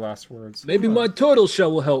are their last words? maybe Hold on. my turtle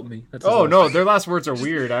shell will help me. That's his Oh last- no, their last words are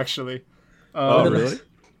weird, actually. Oh, Um, really?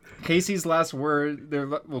 Casey's last word.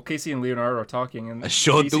 Casey and Leonardo are talking, and I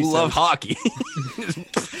sure Casey do love says- hockey.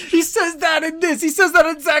 He says that in this. He says that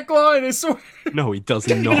exact line. I swear. No, he does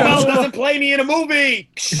No, not. doesn't play me in a movie.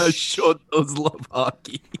 I sure does love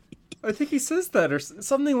hockey. I think he says that or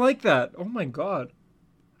something like that. Oh my god.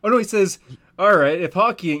 Oh no, he says, "All right, if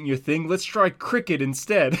hockey ain't your thing, let's try cricket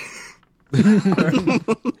instead."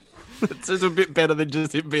 It's just a bit better than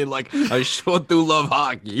just him being like, "I sure do love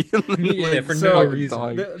hockey." Yeah, for So, no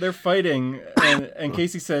reason. They're fighting, and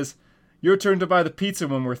Casey says, "Your turn to buy the pizza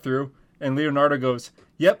when we're through." And Leonardo goes,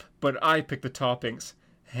 "Yep, but I pick the toppings.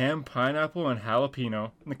 Ham, pineapple, and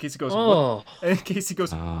jalapeno." And Casey goes, "What?" Oh, And Casey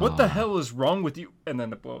goes, "What the hell is wrong with you?" And then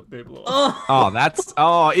they blow up.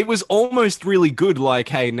 oh, It was almost really good. Like,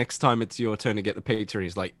 hey, next time it's your turn to get the pizza. And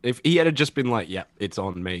he's like, if he had just been like, "Yep, it's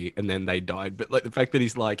on me," and then they died. But like the fact that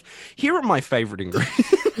he's like, "Here are my favorite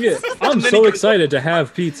ingredients." yeah. I'm And then so he goes- excited to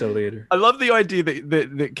have pizza later. I love the idea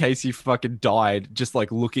that Casey fucking died just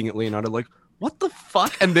like looking at Leonardo like, what the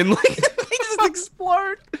fuck? And then like they just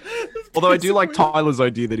explode. Although I do like Tyler's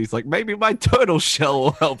idea that he's like, maybe my turtle shell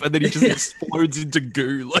will help, and then he just explodes into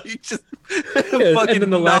goo. Like just Yeah, fucking and then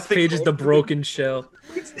the last nothing. page is the broken shell,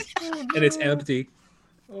 and it's empty.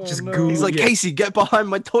 Just no. goo. He's like, yeah, Casey, get behind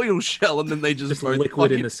my turtle shell, and then they just both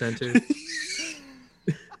liquid in fucking- the center.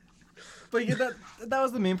 But yeah, that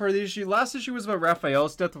was the main part of the issue. Last issue was about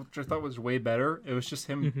Raphael's death, which I thought was way better. It was just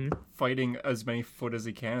him fighting as many foot as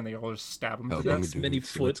he can, and they all just stab him to Oh, death. That's many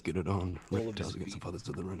foot. Let's get it on. All of Reptiles his against the fathers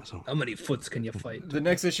of the Renaissance. How many foots can you fight? The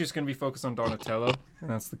next issue is going to be focused on Donatello, and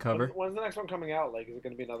that's the cover. When's the next one coming out? Like, is it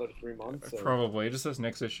going to be another 3 months? or- Probably. It just says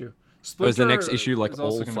next issue. Oh, is the next Splinter issue like is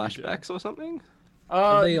also all gonna be good. flashbacks or something?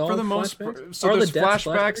 Are they For all the most flashbacks? part. So Are there's the deaths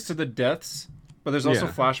flashbacks flashbacks? to the deaths, but there's also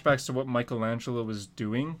Yeah. flashbacks to what Michelangelo was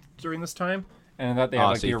doing during this time, and that they have Ah,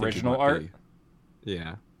 like so the you think it original might art. be-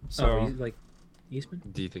 Yeah. So Oh, like Eastman.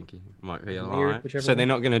 Do you think he might be Weird, alive? whichever So they're one.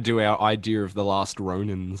 not going to do our idea of the last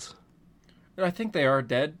Ronins. I think they are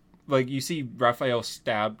dead. Like you see, Raphael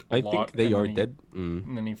stabbed a I lot. think they and are then he- dead. Mm.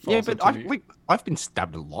 And then he falls Yeah, but into the- I've been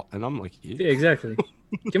stabbed a lot, and I'm like you. Yeah, exactly. Do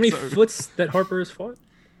you know how many foots that Harper has fought?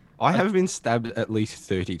 I have been stabbed at least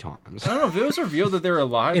 30 times. I don't know if it was revealed that they're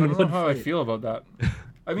alive. In I don't know what how I fight? feel about that.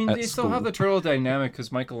 I mean, At they still have school. the turtle dynamic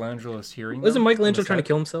because Michelangelo is hearing. Wasn't them Michelangelo on the trying to set.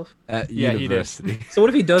 kill himself? At Yeah, he did. university. So what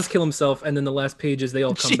if he does kill himself, and then the last pages they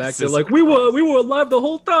all come back? They're Jesus like, "We were alive the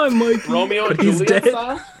whole time, Mike." Romeo and But he's Juliet dead.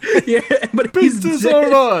 style? Yeah, but he's Pizza's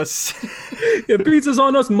dead. on us. Yeah, pizza's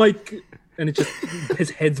on us, Mike. And it just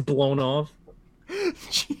his head's blown off.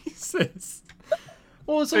 Jesus.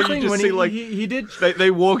 Well, it's So you something just when see, he, like- he did. They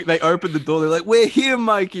open the door, they're like, "We're here,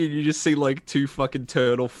 Mikey," and you just see like two fucking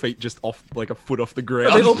turtle feet just off, like a foot off the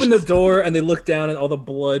ground. They open the door and they look down, and all the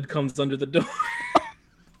blood comes under the door.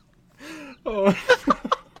 Oh.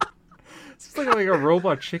 It's like a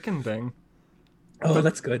robot chicken thing. Oh,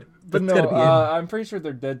 that's good. But That's no, gotta be in. I'm pretty sure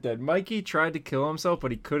they're dead. Mikey tried to kill himself,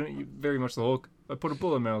 but he couldn't very much. The Hulk. I put a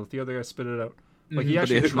bullet in my mouth. The other guy spit it out. Like he But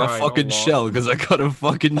they actually hit tried my a fucking lot. shell because I got a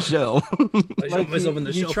fucking shell. I shot myself in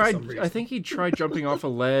the he shell for tried. some reason. I think he tried jumping off a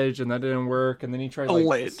ledge and that didn't work. And then he tried A like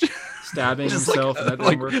ledge. stabbing Just himself and that didn't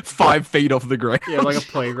like work. 5 feet off the ground. Yeah, like a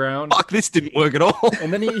playground. Fuck, this didn't work at all.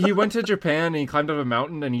 And then he went to Japan and he climbed up a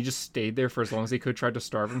mountain and he just stayed there for as long as he could, tried to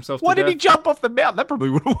starve himself. Why to did he death. jump off the mountain? That probably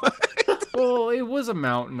would have worked. Well, it was a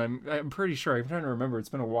mountain. I'm pretty sure. I'm trying to remember. It's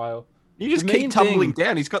been a while. You just The keep main tumbling thing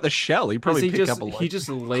down. He's got the shell. He is probably he picked just up a lot. he just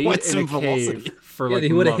laid Quite in a some cave velocity. for Yeah, like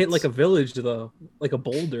he would have hit like a months. village though, like a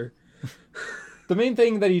boulder. The main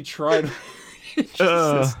thing that he tried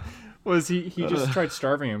Uh. Jesus, was he just tried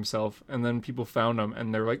starving himself, and then people found him,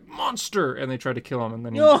 and they're like monster, and they tried to kill him, and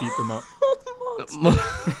then he No. beat them up.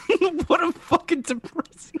 What a fucking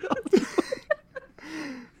depressing.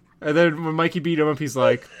 And then when Mikey beat him up, he's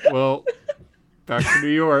like, "Well, back to New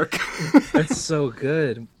York." That's so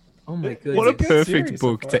good. Oh my goodness. What a good perfect series so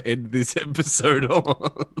book far. to end this episode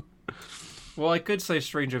on. Well, I could say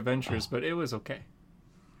Strange Adventures, but it was okay.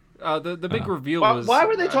 The big reveal Why, was why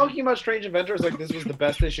were they talking about Strange Adventures like this was the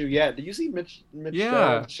best issue yet? Did you see Mitch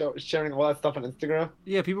Yeah. sharing all that stuff on Instagram?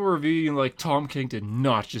 Yeah, people were reviewing like Tom King did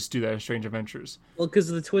not just do that in Strange Adventures, Well, because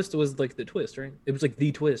the twist was like the twist, right? It was like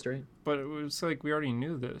the twist, right? but it was like we already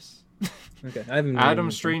knew this. Okay, I haven't. read Adam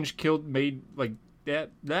anything. Strange made like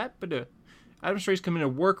but Adam Strange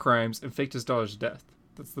committed war crimes and faked his daughter's death.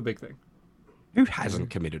 That's the big thing. Who hasn't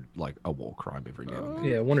committed like a war crime every now and then?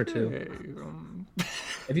 Yeah, one or two. Okay,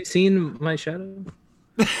 Have you seen My Shadow?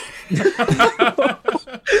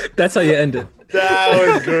 That's how you end it. That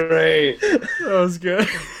was great. that was good.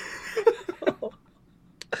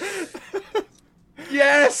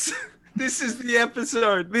 Yes! This is the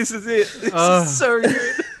episode. This is it. This Uh, is so good.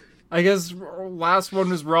 I guess last one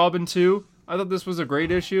was Robin 2. I thought this was a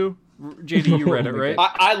great issue. JD, you read it, Oh my right?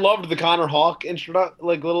 I loved the Connor Hawk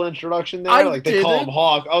little introduction there. I Like they call him didn't.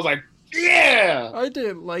 Hawk. I was like, yeah, I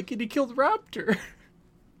didn't like it. He killed Raptor.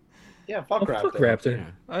 yeah, fuck Oh, Raptor. fuck Raptor.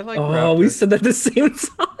 I like Oh, Raptor. we said that at the same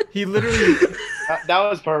time. He literally That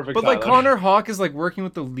was perfect. But like Tyler. Connor Hawk is like working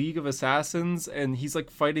with the League of Assassins and he's like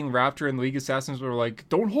fighting Raptor and the League of Assassins were like,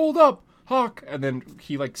 "Don't hold up, Hawk." And then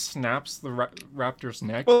he like snaps the Raptor's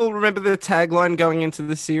neck. Well, remember the tagline going into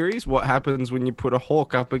the series? What happens when you put a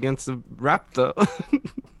hawk up against a raptor?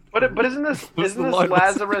 But isn't this What's the isn't this line?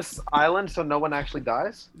 Lazarus Island so no one actually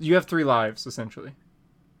dies? You have 3 lives essentially.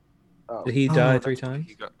 Oh. Did he die 3 times?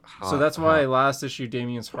 So that's why last issue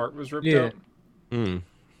Damien's heart was ripped Yeah. out. Mm.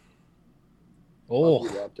 Oh,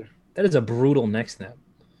 Fuck you, Raptor. that is a brutal neck snap.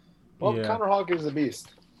 Well, Yeah. Connor Hawk is a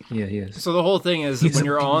beast. Yeah, he is. So the whole thing is He's when a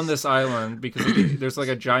you're on beast. this island because there's like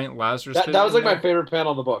a giant Lazarus That pit was in like my there. favorite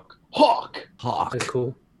panel in the book. Hawk, Hawk. That's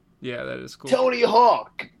cool. Yeah, that is cool. Tony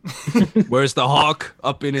Hawk. Where's the hawk?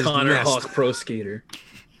 Up in his Connor nest. Hawk Pro Skater.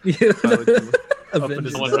 Yeah.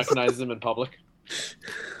 Avengers. No one recognizes him in public.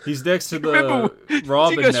 He's next to Remember- the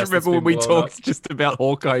Robin. Do you guys nest that's remember when been we blown talked up. just about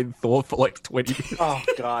Hawkeye and Thor for like 20 minutes? Oh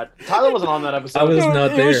God, Tyler wasn't on that episode. I was No,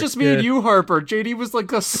 not it there. was just me and Yeah. you, Harper. JD was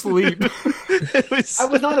like asleep. It was- I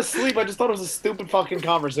was not asleep. I just thought it was a stupid fucking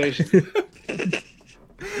conversation.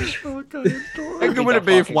 Oh, God, How good would it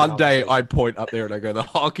be if fucking one day conversation. I point up there and I go, the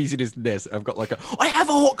Hawkeye's in his nest. I've got like I have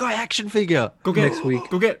a Hawkeye action figure. Go get Next it. week.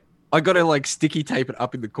 Go get it. I gotta like sticky tape it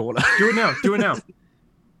up in the corner. Do it now. Do it now.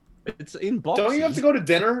 It's in boxes. Don't you have to go to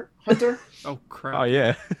dinner, Hunter? Oh crap. Oh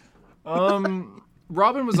yeah.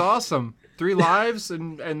 Robin was awesome. 3 lives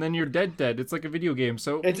and then you're dead. It's like a video game.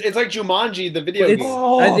 So It's like Jumanji, the video It's,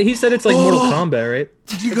 game. he said it's like Mortal Kombat, right?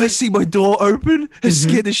 Did you guys see my door open? It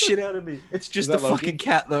scared the shit out of me. It's just that a Loki? fucking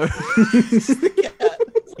cat though.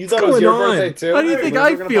 You thought it was your going on? birthday too? How do you think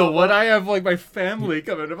I We're gonna feel pop when up? I have like my family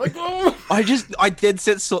coming? I'm like, oh. I dead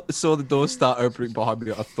set saw the door start opening behind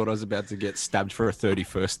me. I thought I was about to get stabbed for a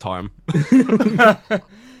 31st time.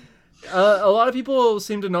 A lot of people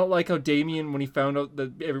seem to not like how Damien, when he found out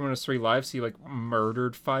that everyone has 3 lives, he like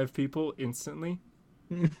murdered 5 people instantly.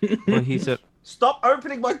 Well, he said, "Stop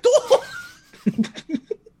opening my door."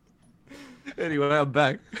 Anyway, I'm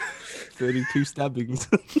back. 32 stabbings.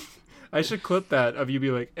 I should clip that of you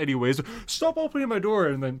be like, anyways, stop opening my door,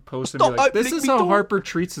 and then post and Stop be like, this opening is me how door." Harper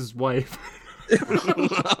treats his wife. You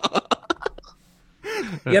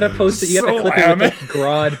gotta post it. You gotta So clip it with whammy. like,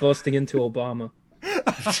 Grodd busting into Obama.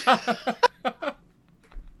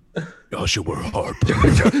 Joshua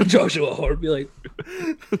Harper. Joshua Hart be like,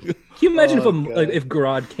 can you imagine Oh, if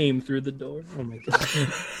Grodd came through the door? Oh my god,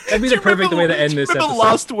 that'd be the perfect way to end this Remember episode.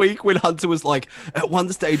 last week when Hunter was like, at one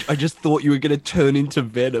stage, I just thought you were going to turn into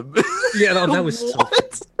Venom. Yeah, no, that was so.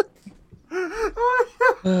 What?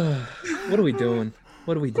 What are we doing?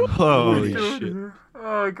 What are we doing? Holy shit.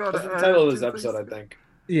 Oh god. That's the title of this episode, I think.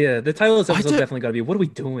 Yeah, the title of this episode don't- definitely got to be "What are we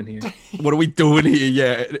doing here?" What are we doing here?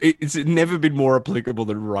 Yeah, it's never been more applicable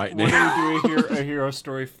than right When now. do we do a hero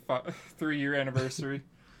story 3-year anniversary?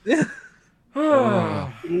 Yeah,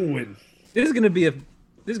 Ooh, this is gonna be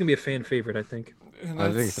a fan favorite, I think. And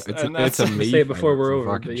I think so. that's- and It's a that's- me. Say it before favorite, we're so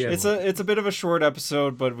over, fucking but yeah. shit. It's a bit of a short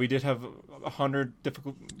episode, but we did have 100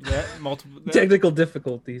 difficult multiple. Technical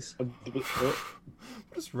difficulties.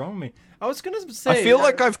 What is wrong with me? I was gonna say. I feel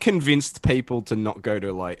like I've convinced people to not go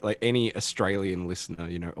to like any Australian listener,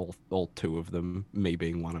 you know, all 2 of them, me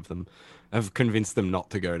being one of them. I've convinced them not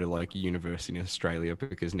to go to like university in Australia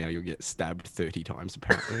because now you'll get stabbed 30 times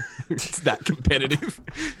apparently. It's that competitive.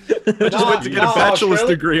 I just went to get a bachelor's Australia-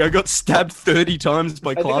 degree. I got stabbed 30 times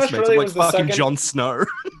by think classmates. I'm Australia like was the fucking second- Jon Snow.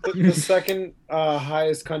 the second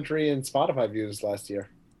highest country in Spotify views last year.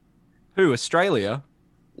 Who, Australia?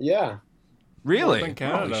 Yeah. Really? than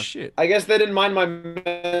Canada. Holy shit. I guess they didn't mind my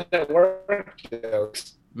men at work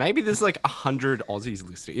jokes. Maybe there's like 100 Aussies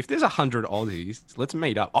listening. If there's 100 Aussies, let's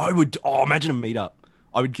meet up. I would. Oh, imagine a meetup.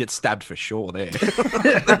 I would get stabbed for sure there.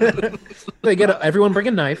 They everyone bring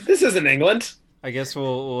a knife. This isn't England. I guess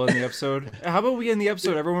we'll end the episode. How about we end the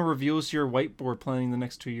episode? Everyone reveals your whiteboard planning the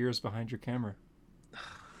next 2 years behind your camera.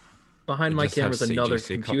 Behind my Just have camera's another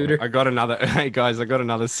CGC computer. I got another. Hey guys, I got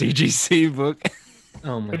another CGC book.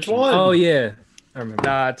 Oh my Which god. one? Oh yeah, I remember.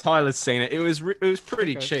 Nah, Tyler's seen it. It was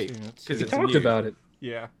pretty I've cheap seen it, because too. it's We talked new. about it.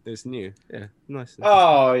 Yeah. It's new. Yeah, nice.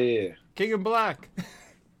 Oh yeah. King in Black.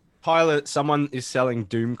 Tyler, someone is selling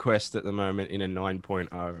Doom Quest at the moment in a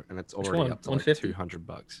 9.0, and it's already one? up to like 150?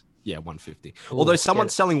 $200. Yeah, 150. Ooh, Although get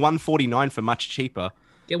someone's it. selling 149 for much cheaper,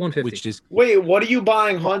 Get 150. which is Wait, what are you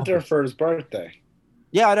buying Hunter for his birthday?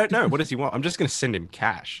 yeah, I don't know. What does he want? I'm just gonna send him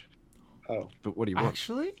cash. Oh. But what do you want?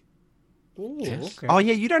 Actually? Ooh, Yes. okay. Oh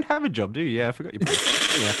yeah, you don't have a job, do you? Yeah, I forgot you.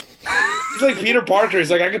 Yeah. He's like Peter Parker.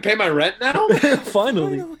 He's like, I can pay my rent now.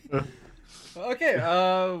 Finally.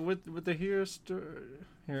 Okay, with the hero story.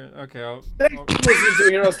 Here, okay, Thanks for listening to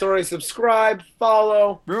Hero Story. Subscribe,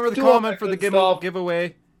 follow. remember the do all comment that for the good stuff.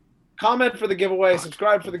 giveaway. Comment for the giveaway.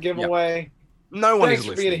 Subscribe for the giveaway. No one Thanks is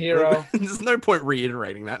for being a listening. hero. There's no point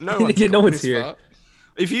reiterating that. No one's Yeah, no gotten one's this here. far.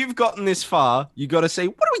 If you've gotten this far, you got to say,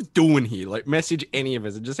 "What are we doing here?" Like, message any of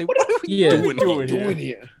us and just say, "What are we Yeah. doing What are you here?" doing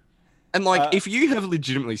here? And like, if you have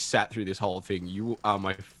legitimately sat through this whole thing, you are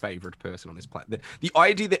my favorite person on this planet. The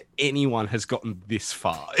idea that anyone has gotten this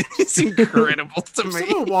far is incredible to If me.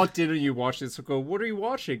 someone walked in and you watched this, go, "What are you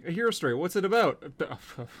watching? A hero story? What's it about?"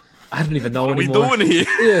 I don't even know What are we anymore. doing here?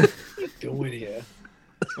 Yeah. Doing here.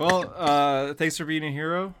 Well, thanks for being a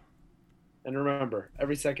hero. And remember,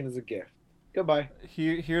 every second is a gift. Goodbye.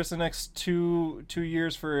 Here's the next two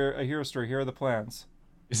years for a hero story. Here are the plans.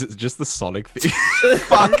 Is it just the Sonic thing?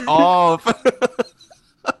 Fuck off.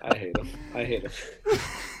 I hate him. I hate him.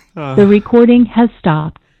 The recording has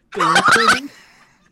stopped. The recording